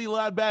Charles Oakley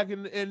allowed back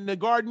in the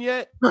Garden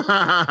yet? Because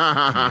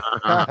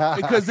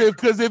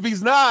if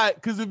he's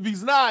not,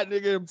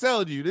 nigga, I'm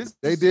telling you,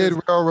 they did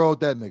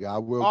railroad that nigga. I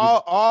will.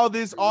 All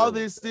this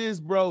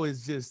is, bro,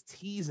 is just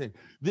teasing.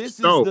 This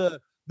is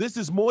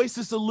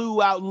Moises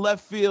Alou out in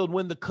left field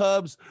when the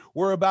Cubs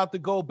were about to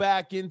go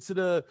back into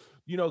the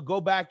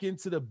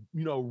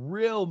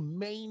real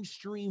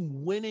mainstream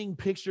winning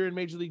picture in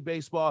Major League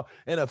Baseball,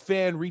 and a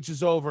fan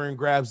reaches over and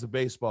grabs the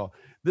baseball.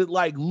 That,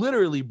 like,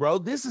 literally, bro,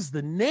 this is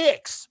the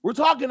Knicks. We're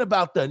talking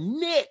about the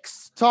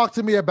Knicks. Talk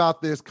to me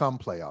about this come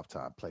playoff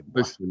time, Playboy.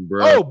 Listen,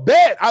 bro. Oh,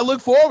 bet. I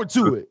look forward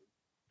to it.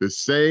 The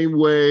same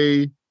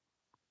way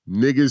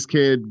niggas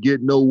can't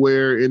get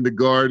nowhere in the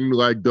Garden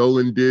like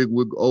Dolan did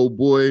with old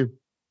boy,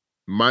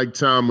 Mike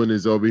Tomlin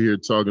is over here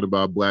talking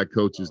about black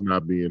coaches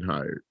not being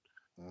hired.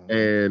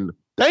 And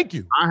thank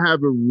you. I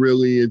have a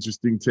really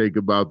interesting take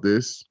about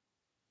this,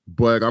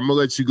 but I'm gonna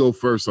let you go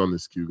first on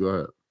this, Q. Go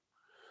ahead.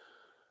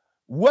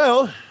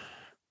 Well,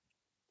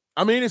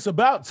 I mean, it's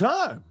about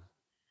time.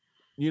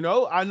 You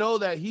know, I know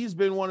that he's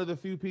been one of the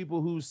few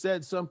people who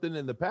said something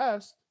in the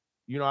past.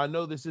 You know, I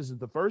know this isn't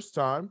the first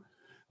time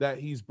that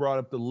he's brought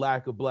up the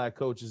lack of black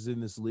coaches in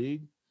this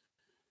league,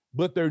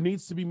 but there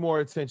needs to be more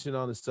attention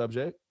on the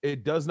subject.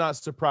 It does not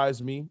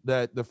surprise me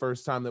that the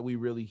first time that we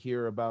really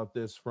hear about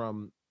this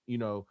from, you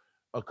know,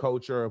 a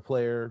coach or a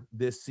player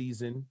this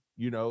season,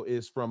 you know,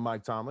 is from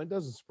Mike Tomlin. It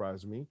doesn't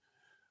surprise me.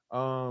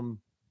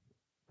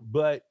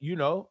 But, you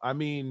know, I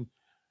mean,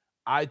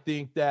 I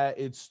think that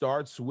it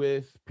starts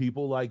with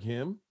people like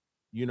him.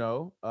 You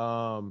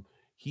know,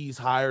 he's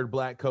hired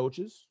black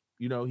coaches.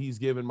 You know, he's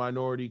given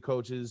minority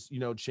coaches, you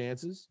know,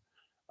 chances.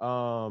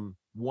 One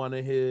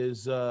of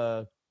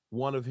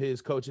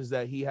his coaches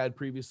that he had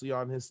previously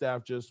on his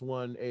staff just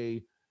won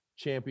a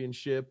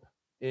championship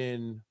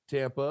in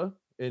Tampa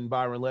in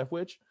Byron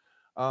Leftwich.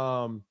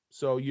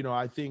 So, you know,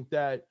 I think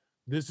that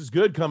this is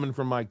good coming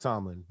from Mike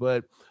Tomlin,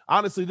 but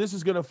honestly, this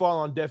is going to fall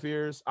on deaf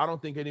ears. I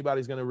don't think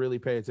anybody's going to really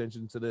pay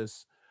attention to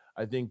this.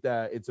 I think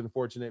that it's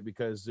unfortunate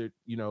because,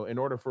 you know, in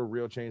order for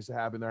real change to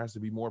happen, there has to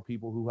be more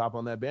people who hop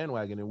on that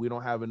bandwagon, and we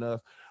don't have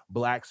enough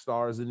black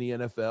stars in the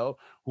NFL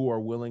who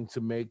are willing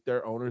to make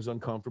their owners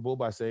uncomfortable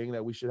by saying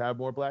that we should have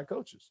more black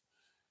coaches.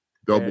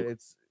 And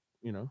it's,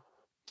 you know.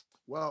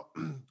 Well,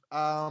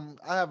 I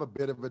have a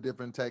bit of a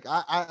different take.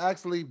 I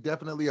actually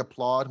definitely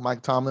applaud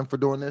Mike Tomlin for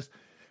doing this,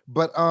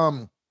 but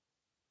I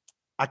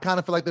kind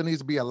of feel like there needs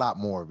to be a lot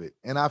more of it.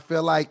 And I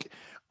feel like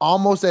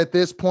almost at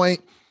this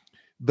point,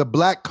 the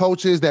black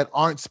coaches that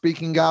aren't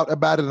speaking out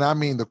about it, and I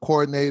mean the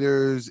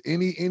coordinators,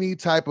 any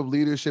type of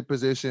leadership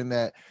position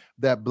that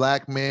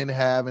black men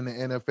have in the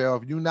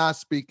NFL, if you're not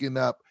speaking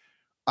up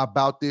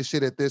about this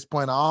shit at this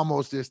point, I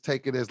almost just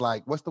take it as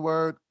like, what's the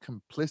word?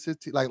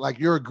 Complicity? Like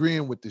you're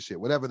agreeing with the shit,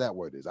 whatever that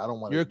word is. I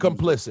don't want to. You're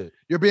complicit.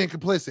 You're being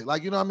complicit.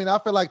 Like, you know what I mean? I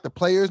feel like the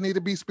players need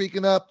to be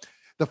speaking up.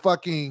 The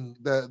fucking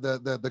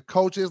the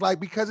coaches,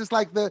 like, because it's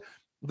like the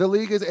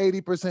league is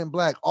 80%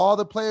 black. All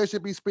the players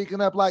should be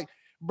speaking up. Like,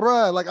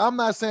 bruh, like, I'm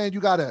not saying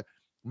you gotta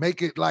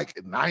make it like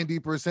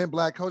 90%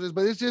 black coaches,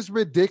 but it's just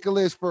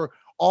ridiculous for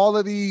all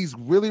of these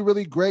really,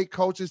 really great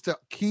coaches to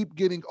keep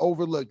getting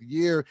overlooked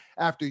year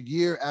after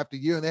year after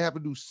year, and they have to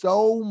do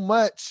so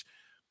much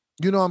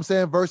You know what I'm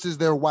saying? Versus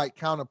their white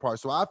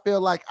counterparts. So I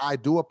feel like I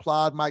do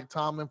applaud Mike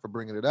Tomlin for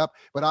bringing it up,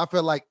 but I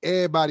feel like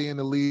everybody in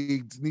the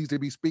league needs to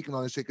be speaking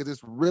on this shit because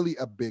it's really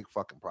a big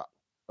fucking problem.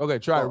 Okay,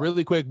 Try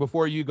really quick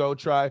before you go.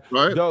 Try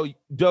Right.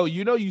 Doe.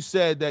 You know, you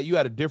said that you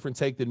had a different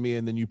take than me,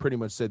 and then you pretty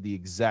much said the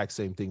exact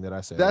same thing that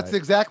I said. That's right?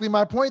 exactly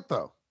my point,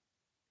 though.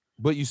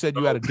 But you said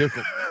you had a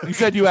different. You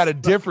said you had a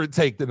different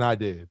take than I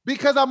did.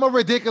 Because I'm a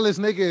ridiculous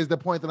nigga is the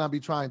point that I'm be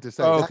trying to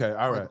say. Oh, okay,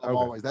 all right.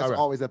 Okay. That's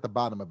always at the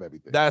bottom of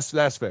everything.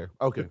 That's fair.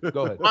 Okay,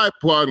 go ahead. I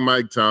applaud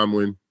Mike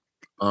Tomlin.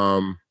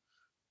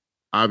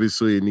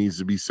 Obviously, it needs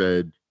to be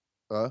said.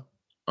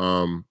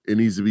 It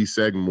needs to be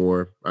said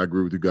more. I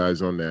agree with you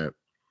guys on that.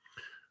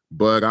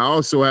 But I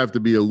also have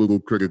to be a little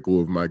critical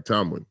of Mike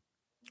Tomlin.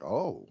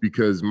 Oh.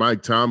 Because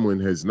Mike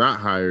Tomlin has not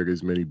hired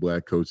as many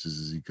black coaches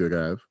as he could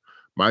have.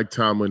 Mike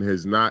Tomlin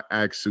has not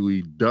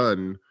actually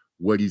done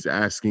what he's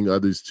asking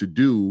others to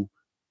do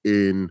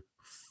in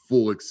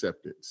full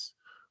acceptance.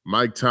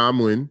 Mike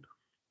Tomlin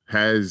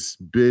has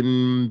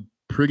been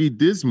pretty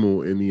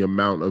dismal in the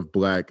amount of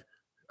black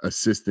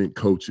assistant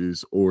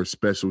coaches or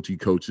specialty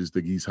coaches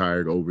that he's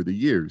hired over the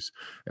years.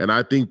 And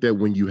I think that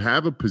when you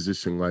have a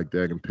position like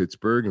that in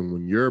Pittsburgh, and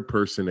when you're a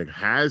person that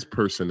has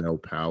personnel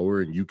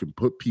power and you can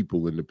put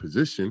people in the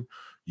position,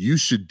 you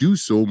should do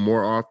so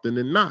more often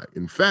than not.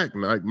 In fact,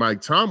 Mike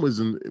Tomlin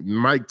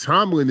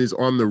is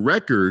on the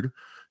record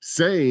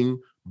saying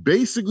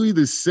basically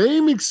the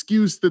same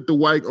excuse that the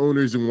white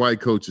owners and white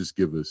coaches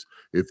give us.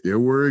 If there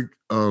were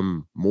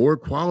more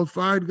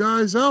qualified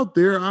guys out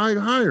there, I'd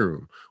hire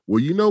them. Well,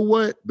 you know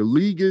what? The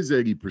league is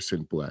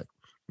 80% black.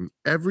 And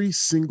every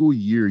single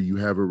year you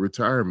have a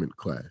retirement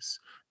class.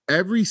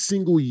 Every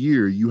single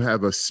year you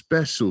have a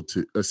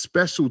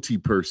specialty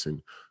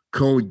person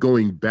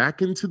going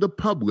back into the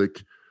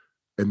public,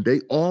 and they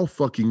all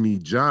fucking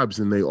need jobs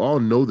and they all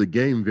know the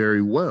game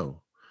very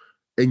well.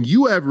 And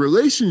you have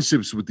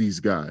relationships with these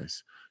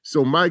guys.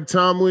 So Mike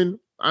Tomlin,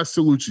 I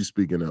salute you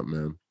speaking up,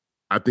 man.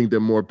 I think that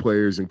more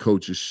players and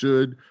coaches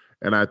should,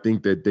 and I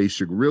think that they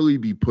should really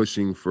be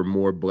pushing for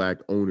more black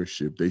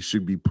ownership. They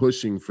should be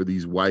pushing for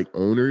these white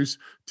owners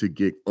to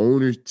get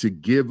owners to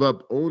give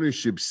up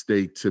ownership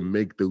stake to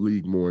make the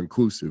league more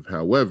inclusive.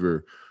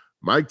 However,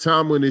 Mike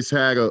Tomlin has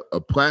had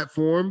a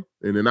platform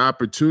and an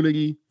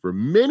opportunity for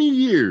many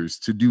years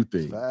to do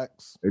things.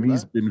 Facts. And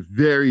he's been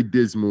very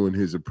dismal in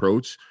his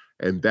approach,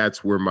 and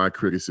that's where my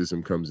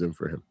criticism comes in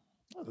for him.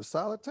 That's a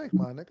solid take,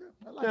 my nigga.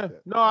 I like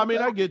that. No, I mean,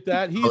 I get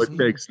that. All it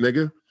takes,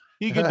 nigga.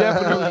 He could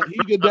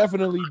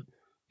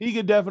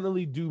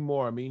definitely do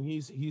more. I mean,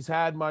 he's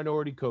had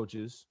minority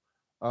coaches.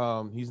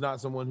 He's not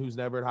someone who's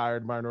never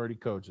hired minority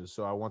coaches,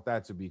 so I want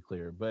that to be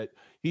clear. But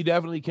he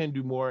definitely can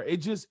do more.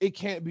 It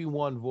can't be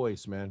one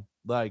voice, man.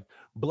 Like,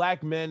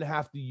 black men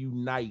have to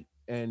unite,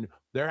 and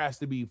there has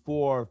to be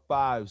 4,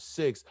 5,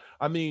 6.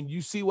 I mean,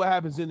 you see what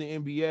happens in the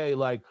NBA.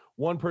 Like,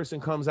 one person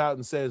comes out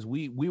and says,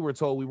 we were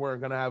told we weren't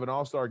going to have an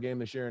all-star game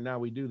this year, and now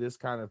we do. This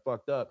kind of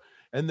fucked up.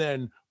 And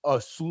then a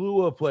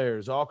slew of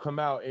players all come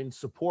out in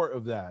support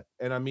of that.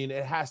 And I mean,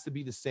 it has to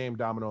be the same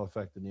domino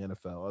effect in the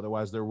NFL.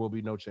 Otherwise, there will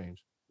be no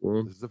change.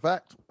 Well, This is a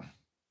fact.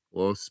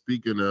 well,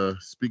 speaking of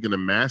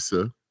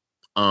Massa,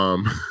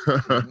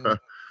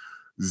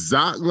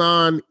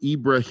 Zlatan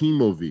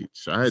Ibrahimovic.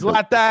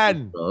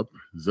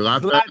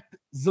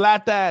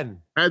 Zlatan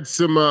had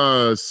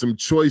some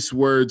choice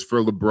words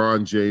for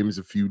LeBron James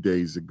a few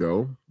days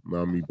ago.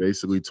 He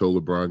basically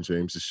told LeBron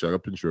James to shut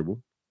up and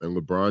dribble, and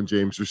LeBron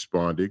James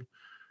responded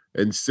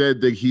and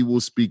said that he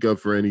will speak up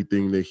for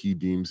anything that he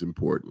deems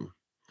important.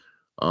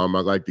 I'd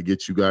like to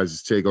get you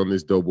guys' take on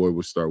this. Doughboy,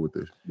 we'll start with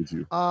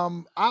you.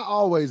 I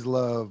always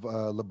love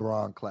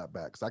LeBron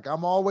clapbacks. Like,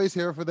 I'm always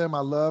here for them.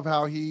 I love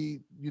how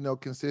he,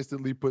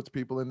 consistently puts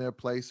people in their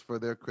place for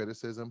their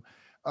criticism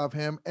of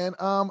him. And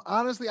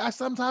honestly, I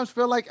sometimes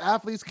feel like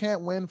athletes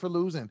can't win for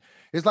losing.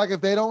 It's like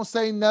if they don't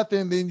say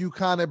nothing, then you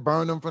kind of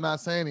burn them for not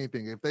saying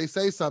anything. If they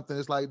say something,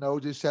 it's like, no,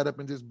 just shut up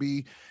and just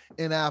be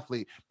an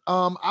athlete.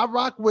 I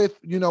rock with,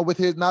 with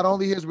his, not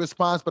only his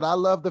response, but I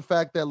love the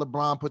fact that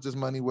LeBron puts his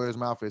money where his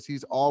mouth is.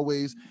 He's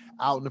always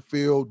out in the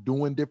field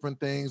doing different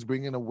things,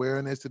 bringing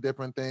awareness to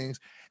different things.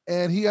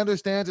 And he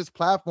understands his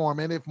platform.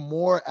 And if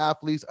more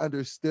athletes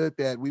understood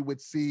that, we would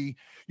see,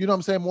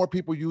 more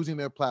people using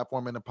their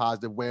platform in a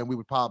positive way. And we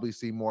would probably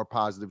see more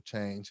positive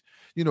change,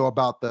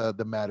 about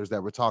the matters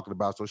that we're talking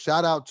about. So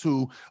shout out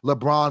to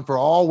LeBron for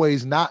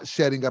always not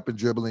shutting up and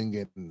dribbling,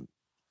 and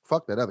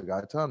fuck that other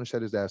guy. Tell him to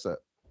shut his ass up.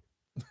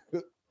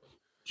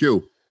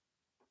 Q.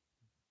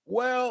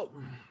 Well,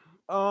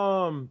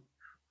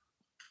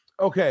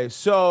 okay,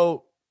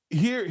 so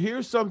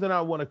here's something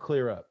I want to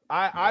clear up.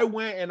 I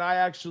went and I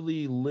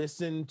actually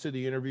listened to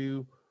the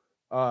interview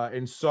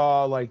and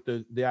saw like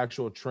the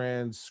actual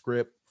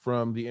transcript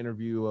from the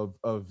interview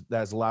of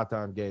that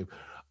Zlatan gave.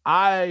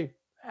 I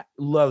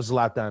love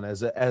Zlatan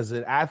as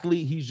an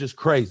athlete. He's just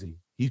crazy.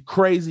 He's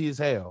crazy as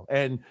hell,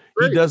 and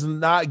he does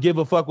not give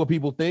a fuck what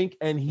people think,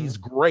 and he's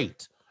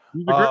great.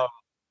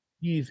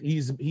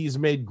 He's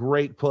made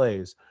great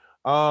plays.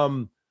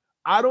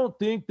 I don't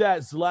think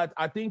that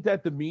I think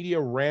that the media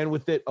ran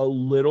with it a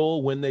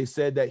little when they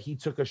said that he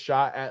took a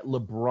shot at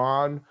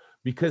LeBron,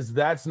 because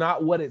that's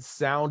not what it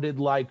sounded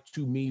like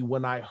to me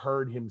when I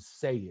heard him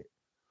say it.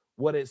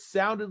 What it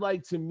sounded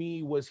like to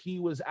me was he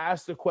was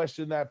asked a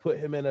question that put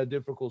him in a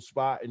difficult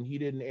spot, and he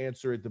didn't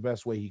answer it the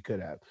best way he could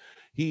have.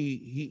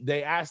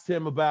 They asked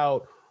him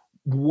about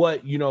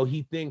what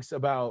he thinks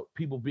about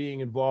people being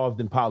involved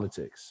in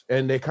politics,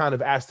 and they kind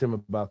of asked him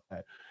about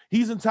that.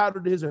 He's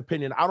entitled to his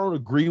opinion. I don't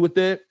agree with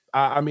it.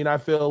 I mean, I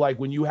feel like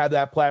when you have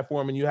that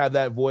platform and you have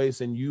that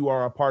voice and you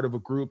are a part of a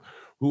group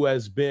who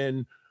has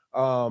been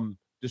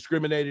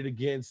discriminated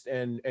against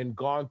and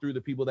gone through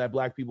the people that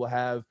Black people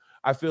have,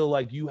 I feel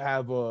like you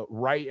have a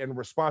right and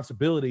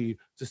responsibility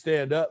to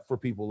stand up for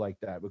people like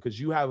that, because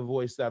you have a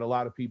voice that a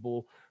lot of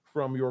people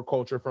from your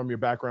culture, from your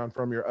background,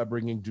 from your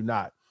upbringing do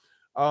not.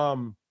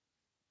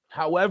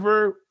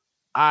 However,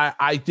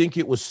 I think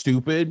it was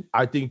stupid.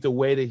 I think the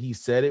way that he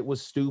said it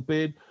was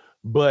stupid.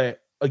 But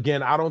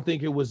again, I don't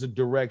think it was a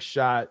direct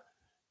shot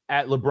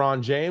at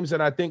LeBron James.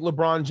 And I think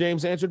LeBron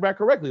James answered back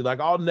correctly. Like,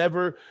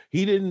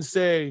 he didn't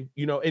say,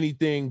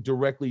 anything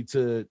directly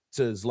to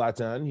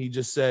Zlatan. He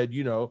just said,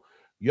 yo,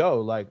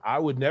 like, I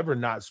would never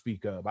not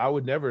speak up. I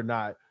would never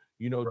not,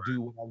 do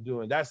what I'm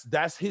doing.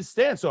 That's his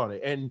stance on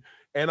it.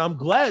 And I'm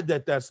glad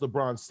that that's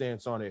LeBron's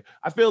stance on it.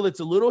 I feel it's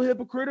a little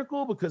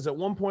hypocritical because at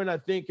one point, I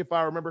think, if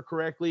I remember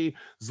correctly,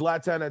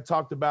 Zlatan had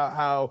talked about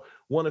how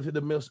one of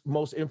the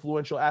most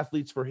influential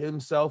athletes for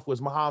himself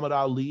was Muhammad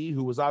Ali,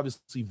 who was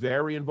obviously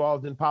very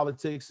involved in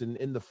politics and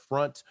in the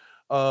front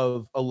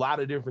of a lot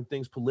of different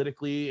things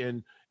politically,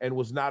 and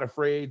was not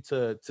afraid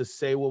to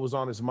say what was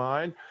on his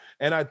mind.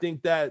 And I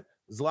think that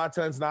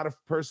Zlatan's not a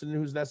person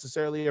who's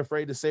necessarily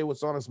afraid to say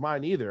what's on his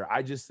mind either.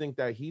 I just think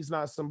that he's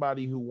not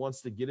somebody who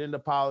wants to get into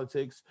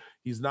politics.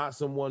 He's not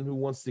someone who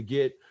wants to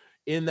get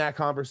in that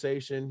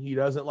conversation. He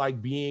doesn't like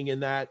being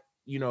in that,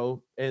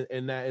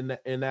 in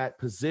that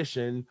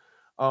position.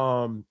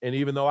 And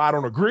even though I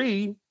don't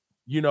agree,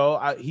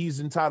 he's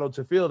entitled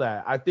to feel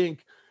that. I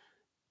think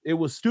it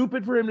was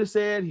stupid for him to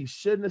say it. He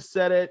shouldn't have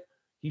said it.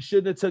 He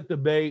shouldn't have took the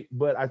bait.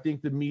 But I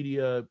think the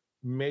media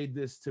made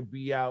this to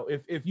be out.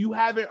 If you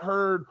haven't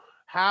heard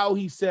how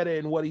he said it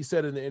and what he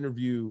said in the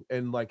interview,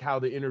 and like how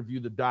the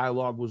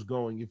dialogue was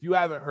going, if you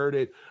haven't heard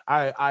it,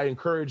 I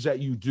encourage that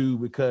you do,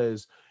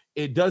 because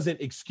it doesn't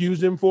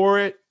excuse him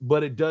for it,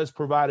 but it does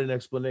provide an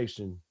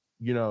explanation,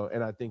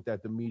 and I think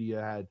that the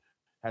media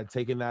had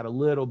taken that a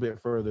little bit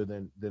further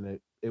than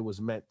it was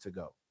meant to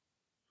go.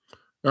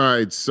 All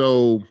right,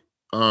 so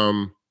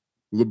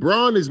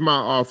LeBron is my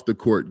off the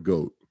court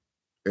GOAT,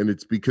 and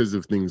it's because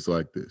of things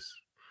like this.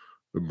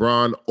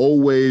 LeBron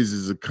always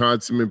is a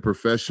consummate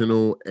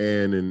professional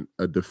and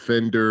a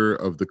defender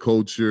of the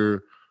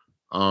culture.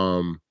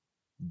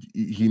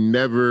 He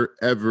never,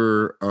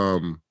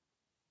 ever,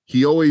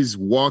 he always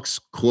walks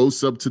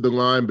close up to the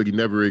line, but he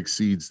never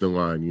exceeds the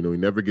line. He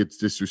never gets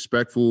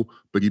disrespectful,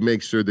 but he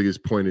makes sure that his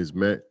point is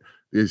met,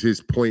 his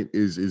point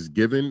is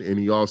given, and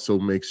he also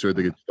makes sure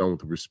that it's done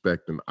with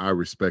respect, and I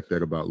respect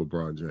that about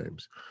LeBron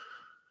James.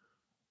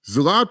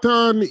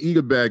 Zlatan, eat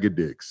a bag of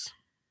dicks.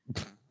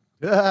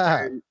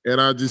 And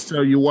I'll just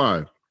tell you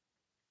why.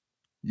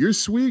 You're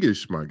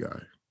Swedish, my guy.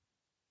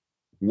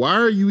 Why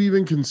are you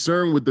even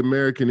concerned with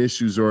American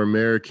issues or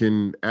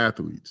American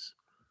athletes?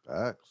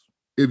 Facts.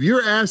 If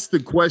you're asked the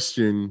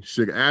question,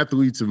 should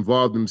athletes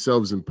involve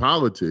themselves in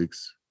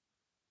politics,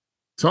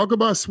 talk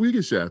about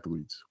Swedish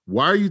athletes.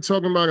 Why are you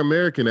talking about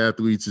American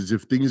athletes as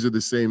if things are the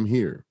same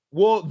here?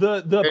 Well,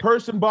 the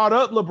person brought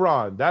up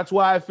LeBron. That's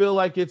why I feel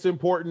like it's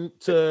important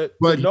to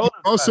know. He's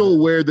also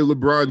aware that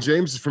LeBron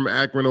James is from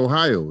Akron,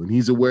 Ohio, and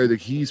he's aware that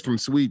he's from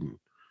Sweden.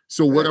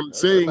 So what I'm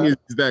saying is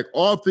that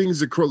all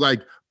things are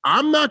like,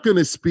 I'm not going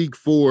to speak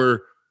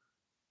for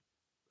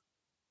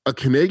a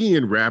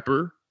Canadian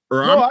rapper,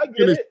 or I'm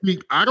going to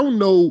speak. I don't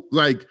know,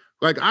 like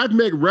I've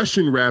met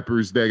Russian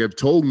rappers that have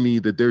told me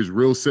that there's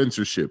real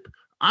censorship.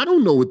 I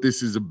don't know what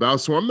this is about,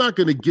 so I'm not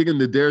going to get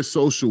into their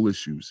social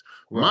issues.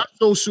 Right. My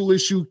social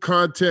issue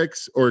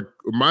context or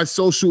my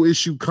social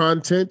issue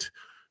content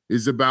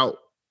is about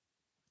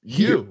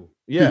you.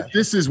 Yeah.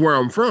 This is where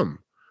I'm from.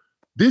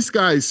 This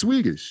guy is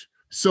Swedish.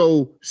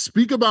 So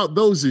speak about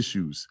those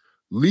issues.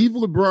 Leave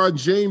LeBron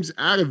James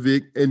out of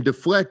it and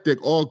deflect at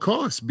all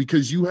costs,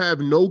 because you have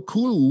no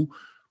clue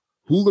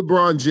who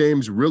LeBron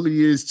James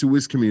really is to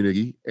his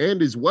community.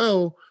 And as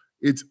well,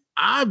 it's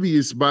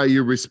obvious by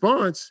your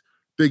response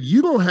that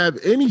you don't have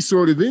any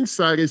sort of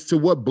insight as to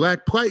what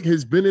Black plight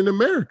has been in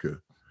America.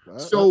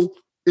 So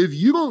if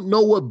you don't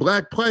know what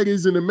Black plight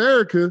is in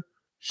America,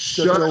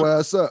 shut your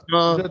ass up.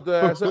 Shut the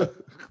ass up.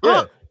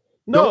 Yeah.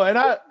 No,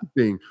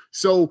 and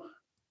So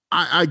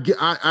I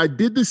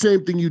did the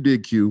same thing you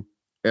did, Q,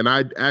 and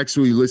I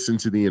actually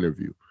listened to the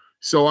interview.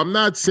 So I'm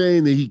not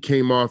saying that he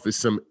came off as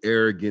some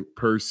arrogant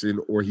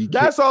person, or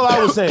that's all I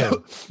was saying.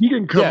 He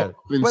didn't come off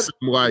in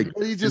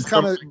some he just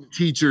kind of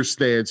teacher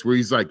stance where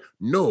he's like,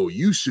 no,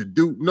 you should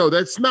do. No,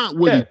 that's not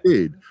what he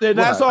did.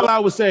 That's all I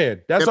was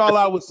saying. That's all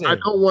I was saying. I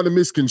don't want to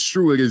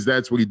misconstrue it as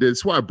that's what he did.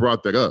 That's why I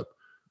brought that up.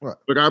 Right.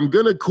 But I'm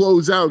gonna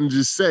close out and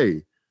just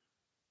say,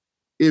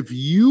 if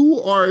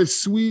you are a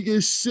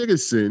Swedish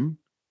citizen,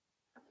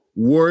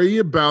 worry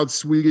about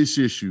Swedish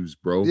issues,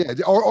 bro. Yeah,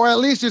 or at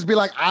least just be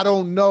like, I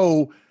don't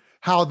know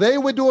how they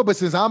would do it, but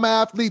since I'm an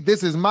athlete,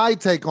 this is my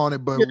take on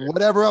it. But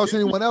whatever else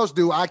anyone else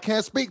do, I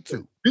can't speak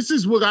to. This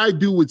is what I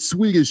do with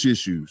Swedish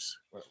issues.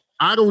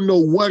 I don't know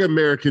what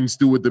Americans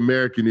do with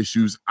American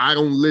issues. I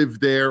don't live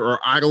there, or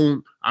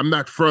I'm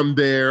not from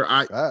there.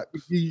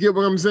 You get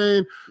what I'm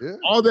saying? Yeah.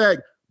 All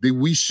that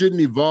we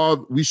shouldn't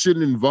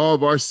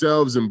involve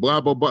ourselves in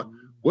blah blah blah.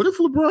 What if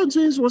LeBron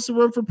James wants to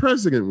run for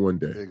president one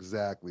day?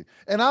 Exactly.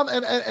 And I'm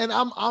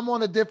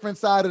on a different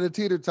side of the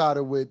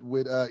teeter-totter with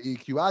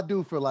EQ. I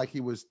do feel like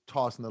he was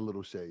tossing a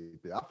little shade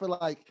there. I feel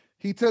like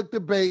he took the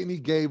bait and he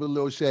gave a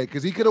little shade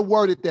because he could have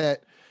worded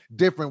that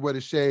different where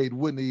the shade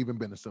wouldn't have even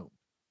been assumed.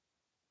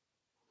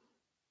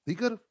 He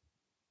could have.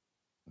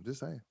 I'm just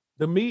saying.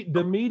 The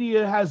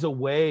media has a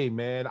way,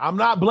 man. I'm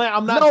not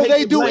blame.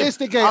 They do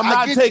instigate.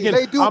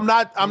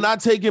 I'm not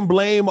taking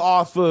blame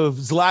off of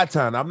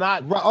Zlatan. I'm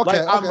not. Right,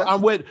 okay,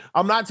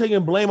 I'm not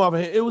taking blame off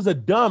of him. It was a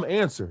dumb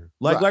answer.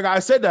 Like I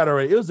said that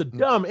already. It was a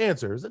dumb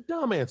answer. It was a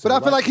dumb answer. But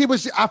I feel like he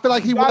was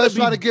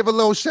trying to give a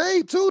little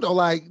shade too, though.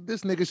 Like,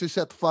 this nigga should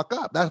shut the fuck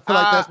up. I feel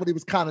like that's what he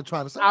was kind of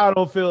trying to say. I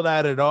don't feel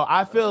that at all.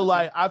 I feel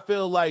like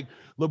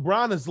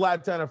LeBron and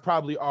Zlatan have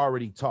probably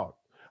already talked.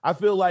 I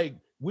feel like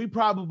we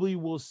probably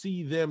will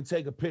see them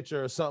take a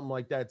picture or something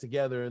like that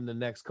together in the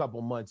next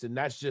couple months. And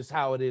that's just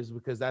how it is,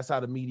 because that's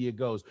how the media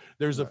goes.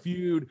 There's a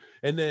feud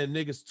and then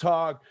niggas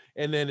talk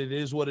and then it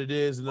is what it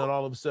is. And then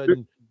all of a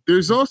sudden.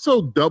 There's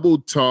also double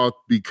talk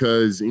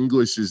because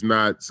English is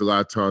not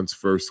Zlatan's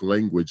first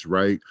language,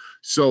 right?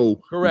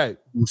 So correct.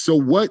 So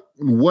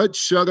what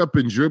shut up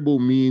and dribble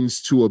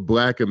means to a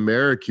Black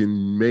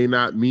American may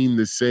not mean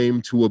the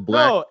same to a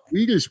Black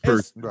Swedish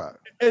person. Right.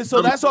 And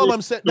so that's all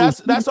I'm saying.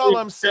 That's all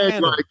I'm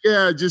saying. Like,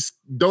 yeah, just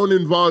don't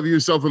involve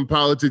yourself in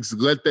politics.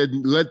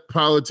 Let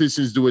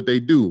politicians do what they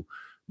do.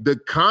 The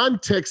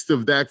context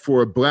of that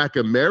for a Black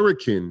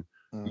American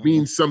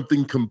means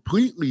something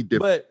completely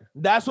different. But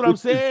that's what I'm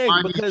saying.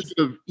 Because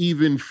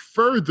even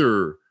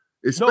further,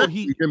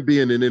 especially him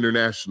being an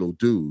international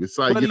dude. It's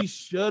like, but he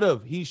should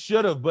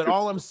have. But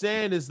all I'm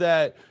saying is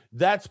that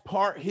that's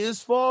part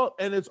his fault,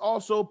 and it's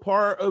also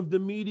part of the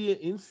media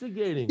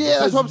instigating. Yeah,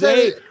 that's what I'm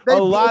saying.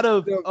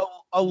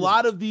 A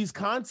lot of these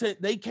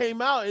content, they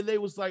came out and they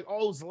was like,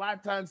 oh,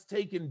 Zlatan's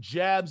taking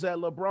jabs at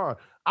LeBron.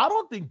 I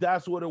don't think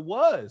that's what it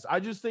was. I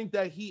just think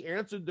that he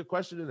answered the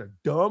question in a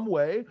dumb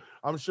way.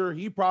 I'm sure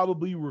he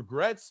probably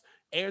regrets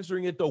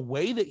answering it the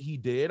way that he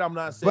did. I'm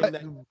not saying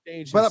that he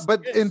changed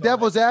but in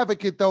devil's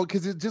advocate though,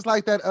 because it's just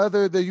like the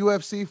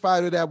UFC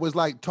fighter that was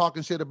like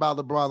talking shit about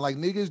LeBron. Like,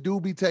 niggas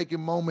do be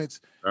taking moments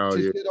to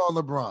shit on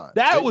LeBron.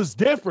 That was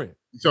different.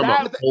 You talking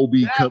about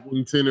Kobe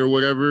Covington or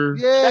whatever?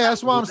 Yeah,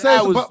 that's what I'm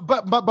saying.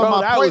 But my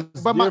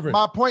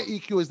point,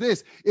 EQ, is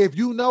this: if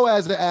you know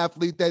as an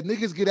athlete that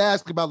niggas get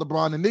asked about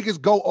LeBron and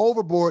niggas go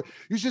overboard,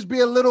 you should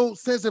be a little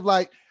sensitive.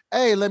 Like,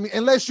 hey,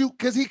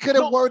 because he could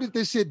have worded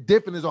this shit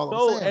different. Is all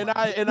I'm saying.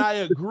 And I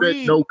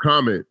agree. No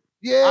comment.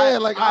 Yeah, I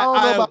don't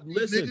know about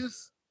these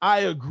niggas.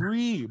 I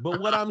agree,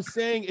 but what I'm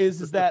saying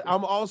is that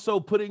I'm also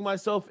putting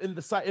myself in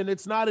the side, and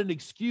it's not an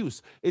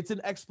excuse, it's an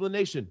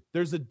explanation.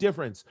 There's a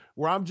difference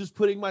where I'm just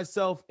putting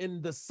myself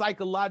in the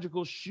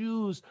psychological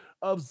shoes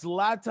of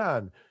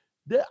Zlatan.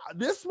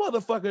 This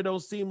motherfucker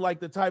don't seem like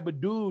the type of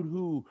dude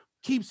who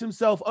keeps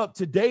himself up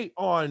to date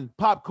on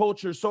pop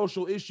culture,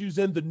 social issues,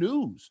 and the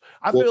news.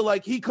 I feel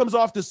like he comes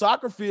off the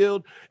soccer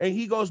field and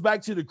he goes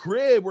back to the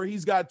crib where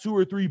he's got 2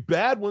 or 3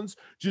 bad ones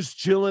just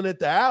chilling at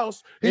the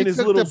house and his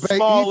little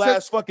small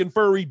ass fucking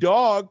furry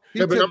dog.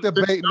 But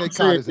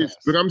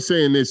I'm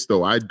saying this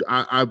though.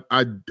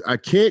 I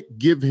can't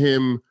give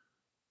him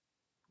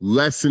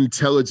less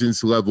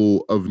intelligence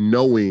level of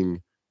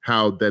knowing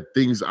how that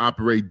things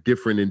operate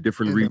different in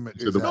different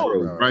regions of the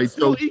world, right?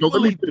 So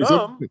let me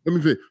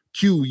finish.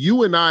 Q,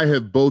 you and I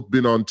have both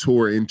been on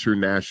tour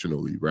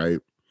internationally, right?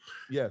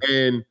 Yeah.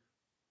 And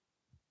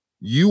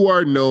you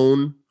are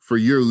known for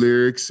your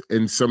lyrics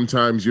and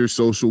sometimes your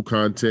social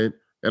content.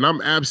 And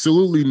I'm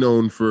absolutely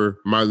known for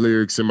my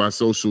lyrics and my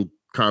social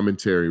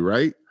commentary,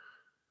 right?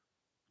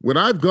 When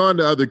I've gone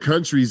to other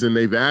countries and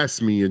they've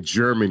asked me in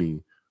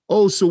Germany,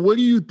 oh, so what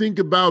do you think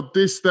about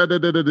this that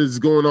is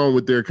going on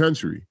with their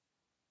country?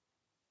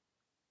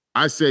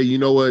 I say, you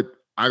know what?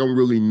 I don't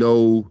really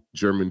know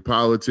German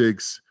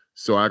politics,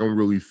 so I don't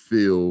really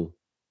feel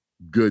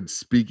good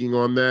speaking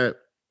on that.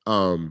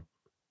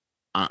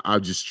 I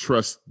just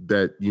trust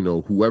that,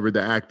 whoever the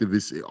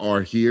activists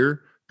are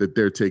here, that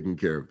they're taking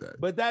care of that.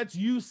 But that's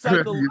you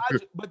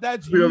psychologically. But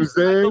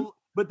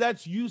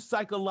that's you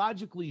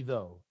psychologically,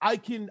 though. I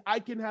can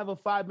have a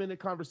 5-minute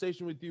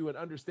conversation with you and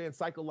understand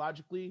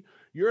psychologically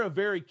you're a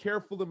very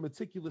careful and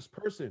meticulous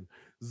person.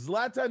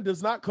 Zlatan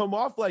does not come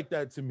off like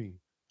that to me.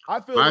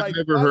 I've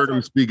never heard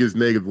him speak his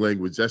native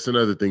language. That's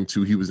another thing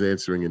too. He was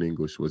answering in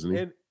English, wasn't he?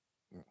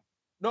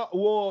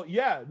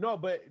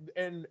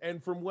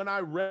 And from when I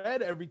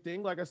read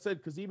everything, like I said,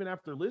 because even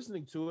after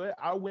listening to it,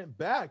 I went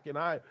back and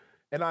I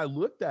And I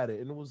looked at it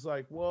and it was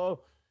like,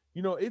 well,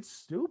 it's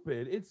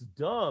stupid. It's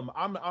dumb.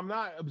 I'm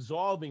not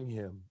absolving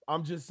him.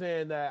 I'm just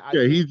saying that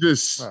Yeah, he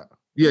just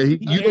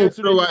you don't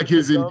feel like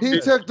his he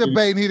took the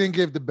bait and he didn't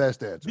give the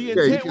best answer. The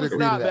intent was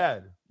not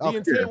bad. The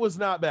intent was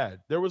not bad.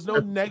 There was no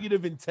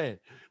negative intent,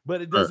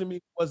 but it doesn't mean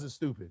it wasn't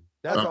stupid.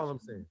 That's all I'm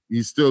saying.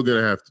 He's still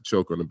gonna have to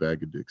choke on a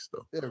bag of dicks,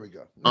 though. There we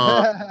go.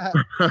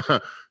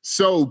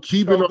 So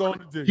keeping on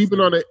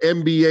the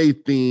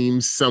NBA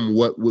theme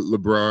somewhat with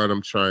LeBron,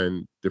 I'm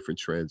trying different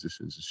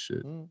transitions and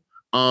shit.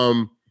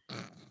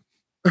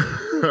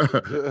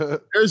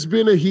 There's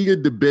been a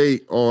heated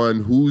debate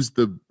on who's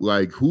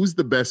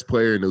the best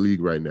player in the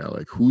league right now,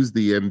 like who's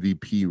the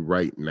MVP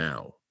right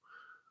now.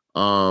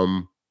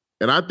 And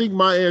I think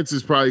my answer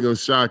is probably gonna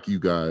shock you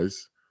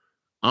guys.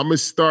 I'm gonna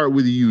start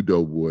with you,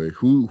 Doughboy.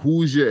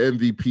 Who's your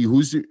MVP?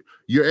 Who's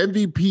your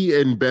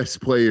MVP and best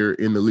player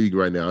in the league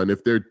right now? And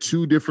if they're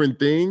two different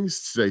things,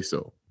 say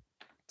so.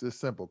 It's a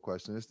simple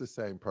question. It's the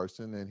same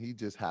person, and he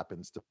just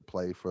happens to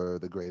play for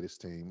the greatest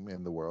team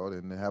in the world,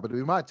 and it happened to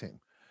be my team.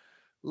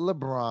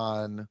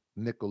 LeBron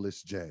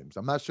Nicholas James.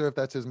 I'm not sure if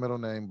that's his middle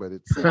name, but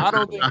it's. I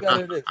don't think that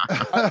it is.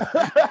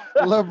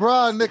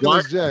 LeBron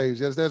Nicholas James.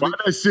 Yes, that's why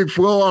that shit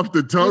flow off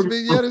the tongue?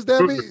 You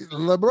understand me?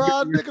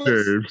 LeBron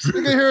Nicholas. You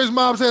can hear his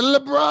mom saying,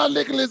 LeBron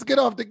Nicholas, get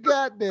off the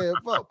goddamn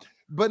phone.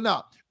 But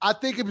no, I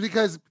think it's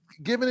because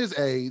given his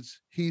age,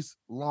 he's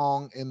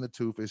long in the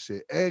tooth and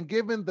shit. And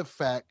given the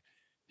fact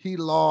he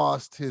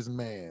lost his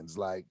mans,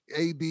 like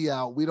AD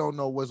out, we don't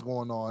know what's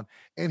going on.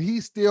 And he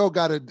still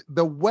got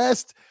the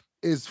West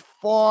is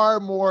far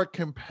more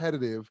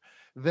competitive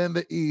than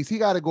the East. He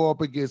got to go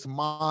up against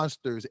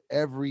monsters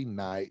every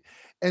night.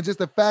 And just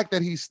the fact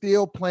that he's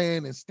still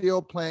playing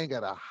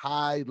at a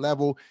high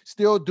level,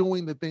 still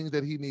doing the things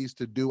that he needs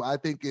to do, I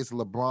think it's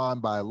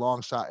LeBron by a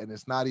long shot. And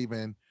it's not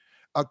even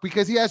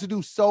because he has to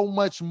do so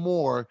much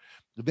more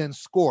than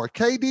score.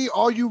 KD,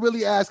 all you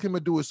really ask him to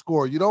do is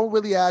score. You don't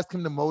really ask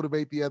him to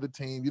motivate the other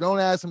team. You don't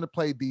ask him to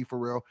play D for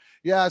real.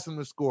 You ask him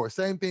to score.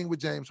 Same thing with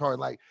James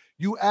Harden. Like,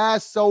 you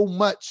ask so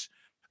much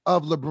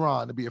of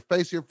LeBron to be a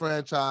face of your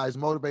franchise,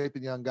 motivate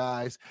the young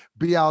guys,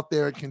 be out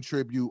there and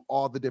contribute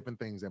all the different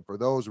things. And for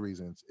those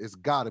reasons, it's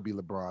got to be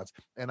LeBron's.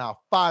 And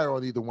I'll fire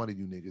on either one of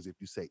you niggas if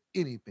you say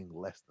anything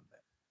less than that.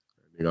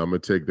 I'm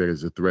going to take that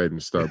as a threat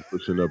and start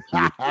pushing up to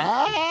you.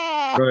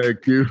 Go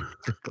ahead, Q.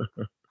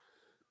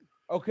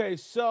 Okay,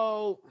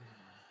 so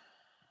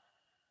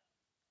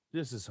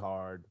this is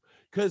hard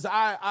because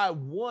I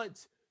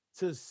want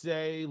to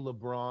say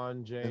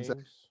LeBron James.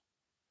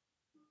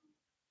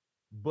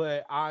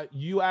 But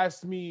you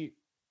asked me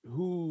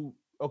who.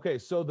 Okay,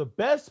 so the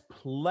best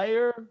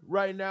player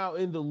right now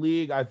in the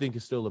league, I think,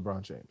 is still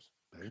LeBron James.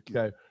 Thank you.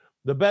 Okay,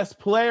 the best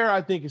player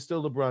I think is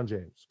still LeBron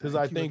James because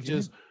I think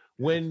just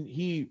when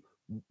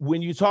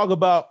you talk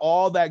about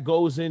all that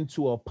goes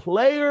into a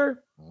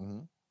player,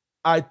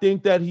 I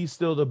think that he's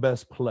still the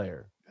best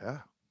player. Yeah.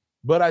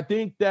 But I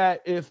think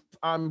that if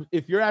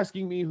you're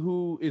asking me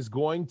who is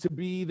going to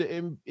be the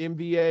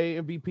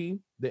NBA MVP,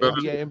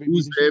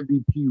 who's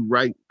the MVP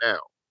right now?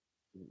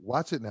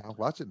 Watch it now.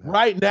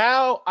 Right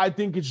now, I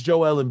think it's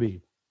Joel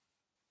Embiid.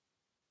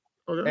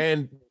 Okay.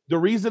 And the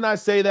reason I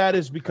say that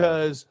is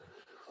because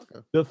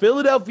the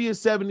Philadelphia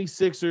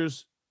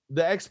 76ers,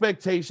 the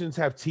expectations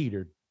have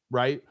teetered,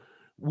 right?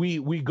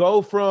 We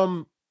go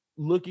from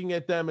looking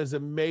at them as a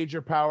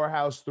major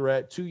powerhouse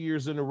threat 2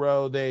 years in a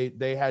row.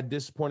 They had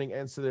disappointing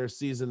ends to their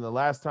season. The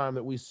last time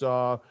that we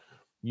saw,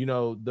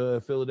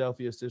 the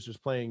Philadelphia Sixers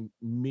playing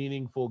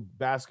meaningful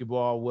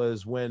basketball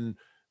was when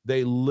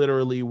they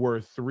literally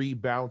were 3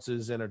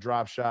 bounces and a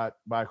drop shot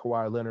by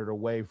Kawhi Leonard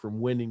away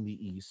from winning the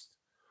East.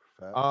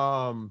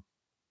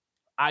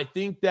 I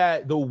think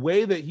that the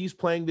way that he's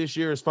playing this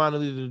year is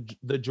finally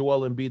the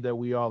Joel Embiid that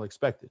we all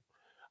expected.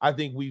 I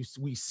think we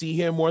see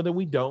him more than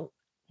we don't.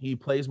 He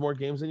plays more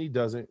games than he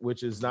doesn't,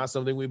 which is not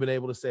something we've been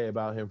able to say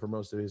about him for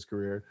most of his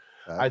career.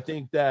 I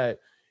think that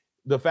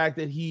the fact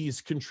that he's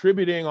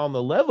contributing on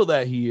the level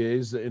that he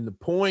is in the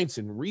points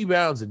and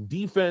rebounds and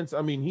defense,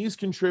 I mean, he's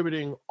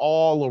contributing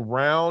all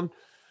around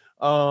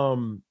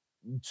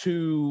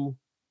to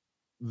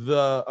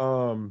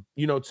the,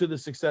 to the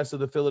success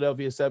of the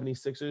Philadelphia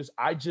 76ers.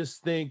 I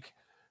just think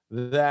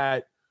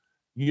that,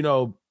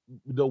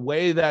 the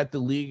way that the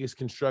league is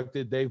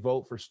constructed, they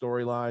vote for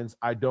storylines.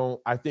 I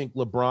think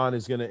LeBron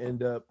is going to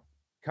end up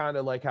kind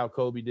of like how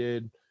Kobe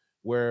did,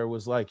 where it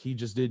was like he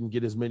just didn't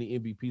get as many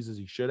MVPs as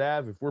he should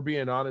have. If we're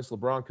being honest,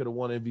 LeBron could have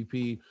won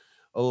MVP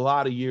a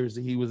lot of years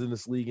that he was in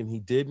this league and he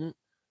didn't.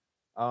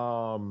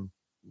 So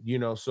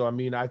I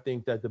mean, I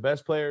think that the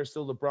best player is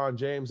still LeBron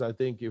James. I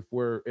think if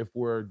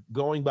we're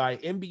going by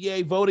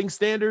NBA voting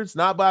standards,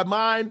 not by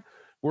mine,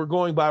 we're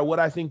going by what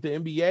I think the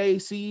NBA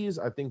sees.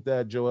 I think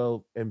that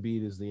Joel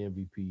Embiid is the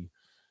MVP.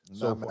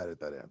 So mad at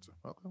that answer.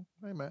 Okay,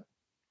 hey Matt.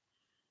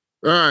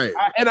 All right,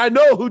 I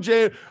know who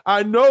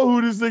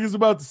this nigga's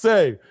about to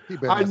say.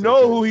 I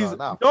know who he's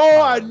about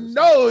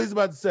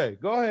to say.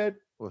 Go ahead.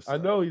 I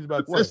know he's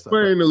about to say. The best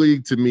player in the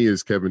league to me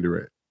is Kevin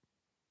Durant.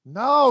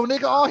 No,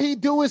 nigga, all he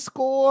do is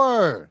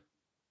score.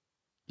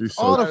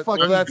 All the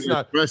fucking. That's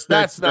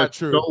not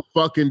true. So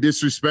fucking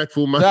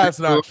disrespectful. That's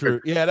not true.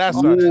 Yeah,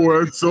 that's not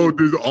true. So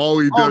all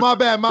he does. Oh, my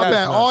bad.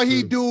 All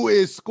he true. do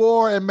is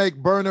score and make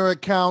burner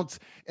accounts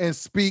and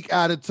speak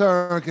out of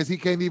turn because he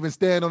can't even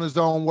stand on his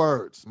own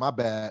words. My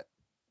bad.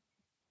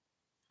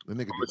 The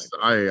nigga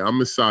I'm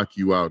gonna sock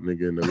you out,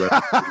 nigga. In the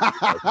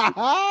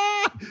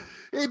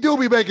he do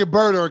be making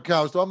burner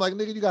accounts, so I'm like,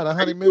 nigga, you got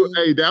 100 million.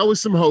 Hey, that was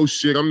some whole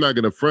shit. I'm not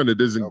gonna front it.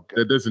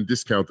 That doesn't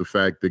discount the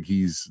fact that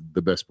he's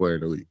the best player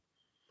in the league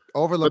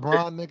over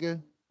LeBron,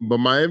 nigga. But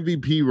my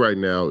MVP right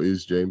now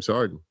is James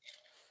Harden.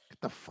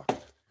 Get the fuck,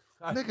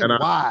 nigga.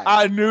 Why?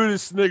 I knew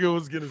this nigga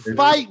was gonna say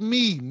fight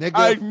me, nigga.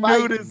 I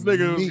knew this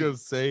nigga was gonna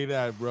say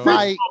that, bro.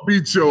 Fight. I'll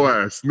beat your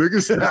ass,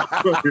 nigga.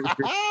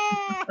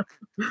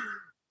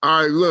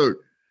 All right, look.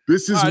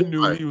 This is I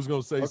knew he was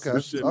gonna say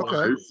some shit.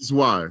 Okay. This is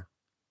why.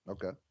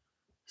 Okay.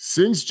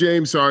 Since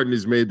James Harden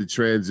has made the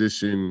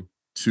transition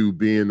to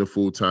being the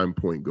full-time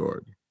point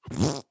guard.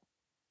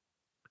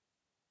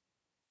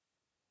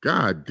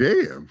 God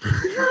damn.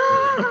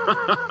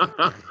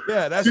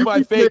 Yeah, that's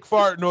my fake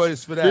fart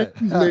noise for that.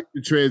 He's made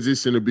the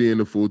transition to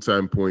being a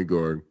full-time point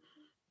guard.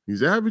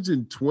 He's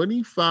averaging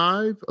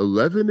 25,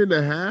 11 and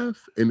a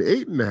half, and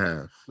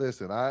 8.5.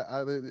 Listen,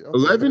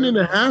 11 and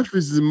a half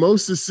is the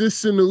most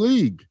assists in the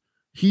league.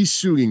 He's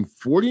shooting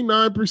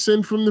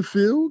 49% from the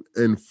field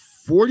and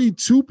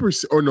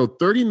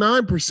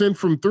 39%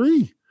 from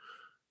three.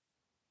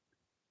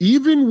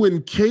 Even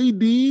when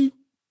KD,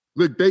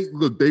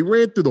 they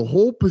ran through the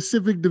whole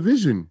Pacific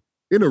Division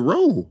in a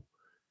row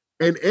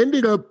and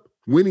ended up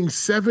winning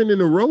 7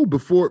 in a row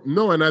before.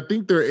 No, and I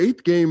think their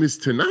 8th game is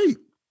tonight.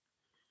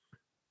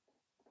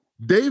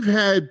 They've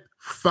had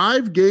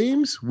 6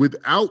 games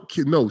without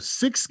KD,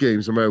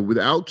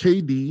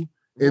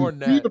 and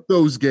 3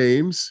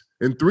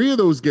 of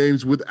those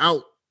games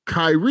without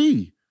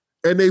Kyrie,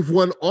 and they've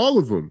won all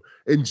of them.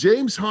 And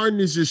James Harden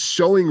is just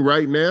showing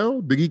right now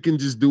that he can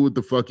just do what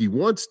the fuck he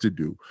wants to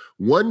do.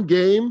 One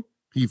game,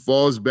 he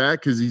falls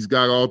back because he's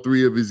got all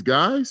 3 of his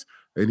guys,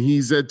 and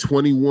he's at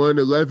 21,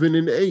 11,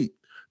 and 8.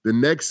 The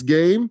next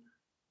game,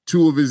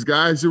 2 of his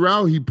guys are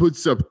out. He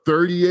puts up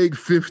 38,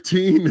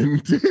 15,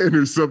 and 10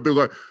 or something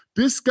like.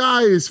 This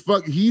guy is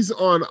he's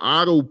on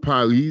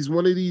autopilot. He's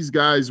one of these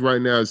guys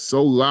right now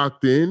so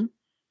locked in.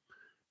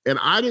 And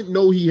I didn't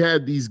know he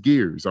had these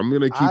gears. I'm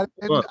going to keep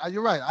up.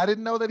 You're right. I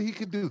didn't know that he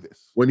could do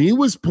this. When he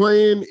was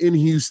playing in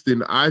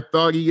Houston, I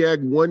thought he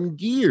had one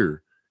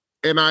gear.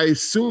 And I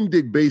assumed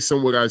it based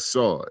on what I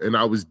saw. And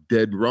I was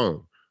dead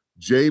wrong.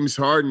 James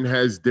Harden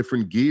has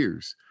different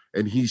gears.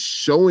 And he's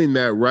showing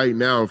that right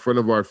now in front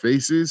of our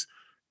faces.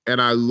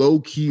 And I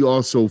low-key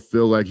also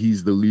feel like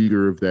he's the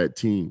leader of that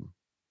team.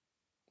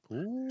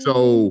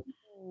 Ooh.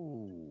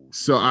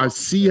 So I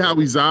see how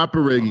he's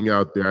operating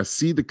out there. I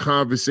see the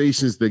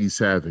conversations that he's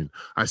having.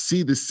 I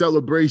see the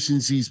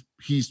celebrations he's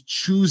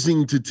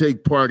choosing to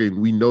take part in.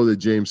 We know that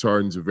James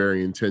Harden's a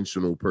very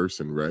intentional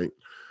person, right?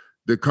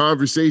 The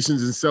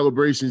conversations and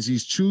celebrations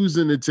he's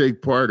choosing to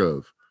take part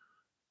of.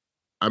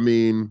 I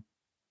mean,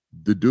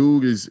 the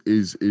dude is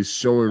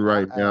showing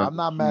right now. I'm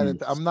not mad at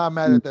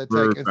that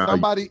take.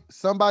 And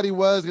somebody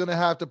was gonna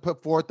have to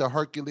put forth the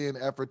Herculean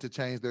effort to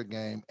change their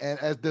game. And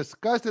as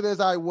disgusted as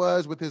I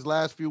was with his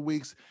last few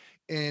weeks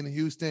in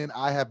Houston,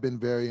 I have been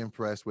very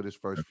impressed with his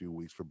first few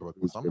weeks for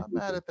Brooklyn. So I'm not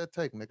mad at that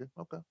take, nigga.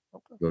 Okay.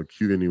 No,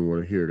 Q didn't even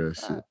want to hear that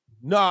shit.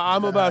 No,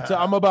 I'm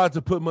about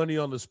to put money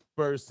on the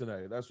Spurs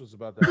tonight. That's what's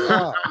about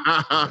to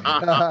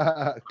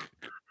happen.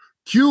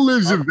 Q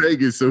lives in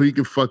Vegas, so he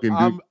can fucking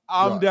do.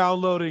 I'm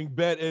downloading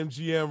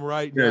BetMGM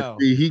right now.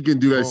 See, he can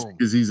do that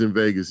because he's in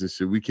Vegas and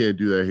shit. We can't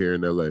do that here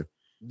in LA.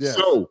 Yeah.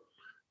 So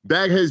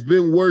that has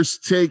been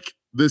Worst Take,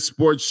 the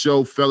sports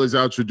show. Fellas,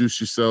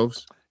 introduce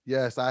yourselves.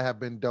 Yes, I have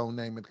been don't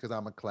name it because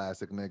I'm a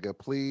classic nigga.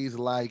 Please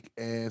like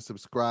and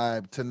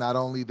subscribe to not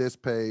only this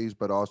page,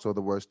 but also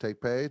the Worst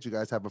Take page. You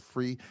guys have a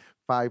free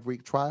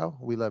 5-week trial.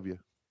 We love you.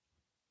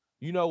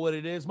 You know what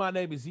it is. My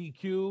name is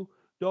EQ.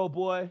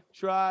 Doughboy,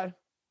 try.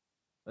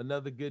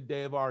 Another good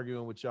day of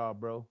arguing with y'all,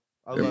 bro.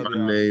 I love you.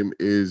 My name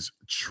is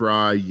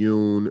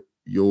Triune,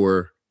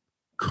 your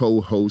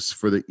co-host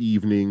for the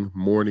evening,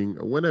 morning,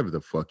 or whenever the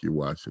fuck you're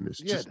watching this.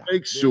 Just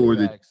make sure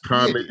that you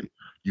comment,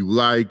 you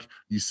like,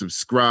 you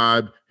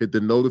subscribe, hit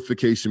the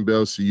notification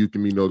bell so you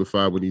can be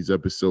notified when these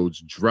episodes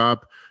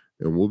drop.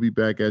 And we'll be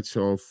back at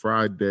you on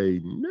Friday.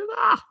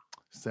 Nigga.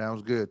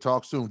 Sounds good.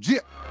 Talk soon. Yeah.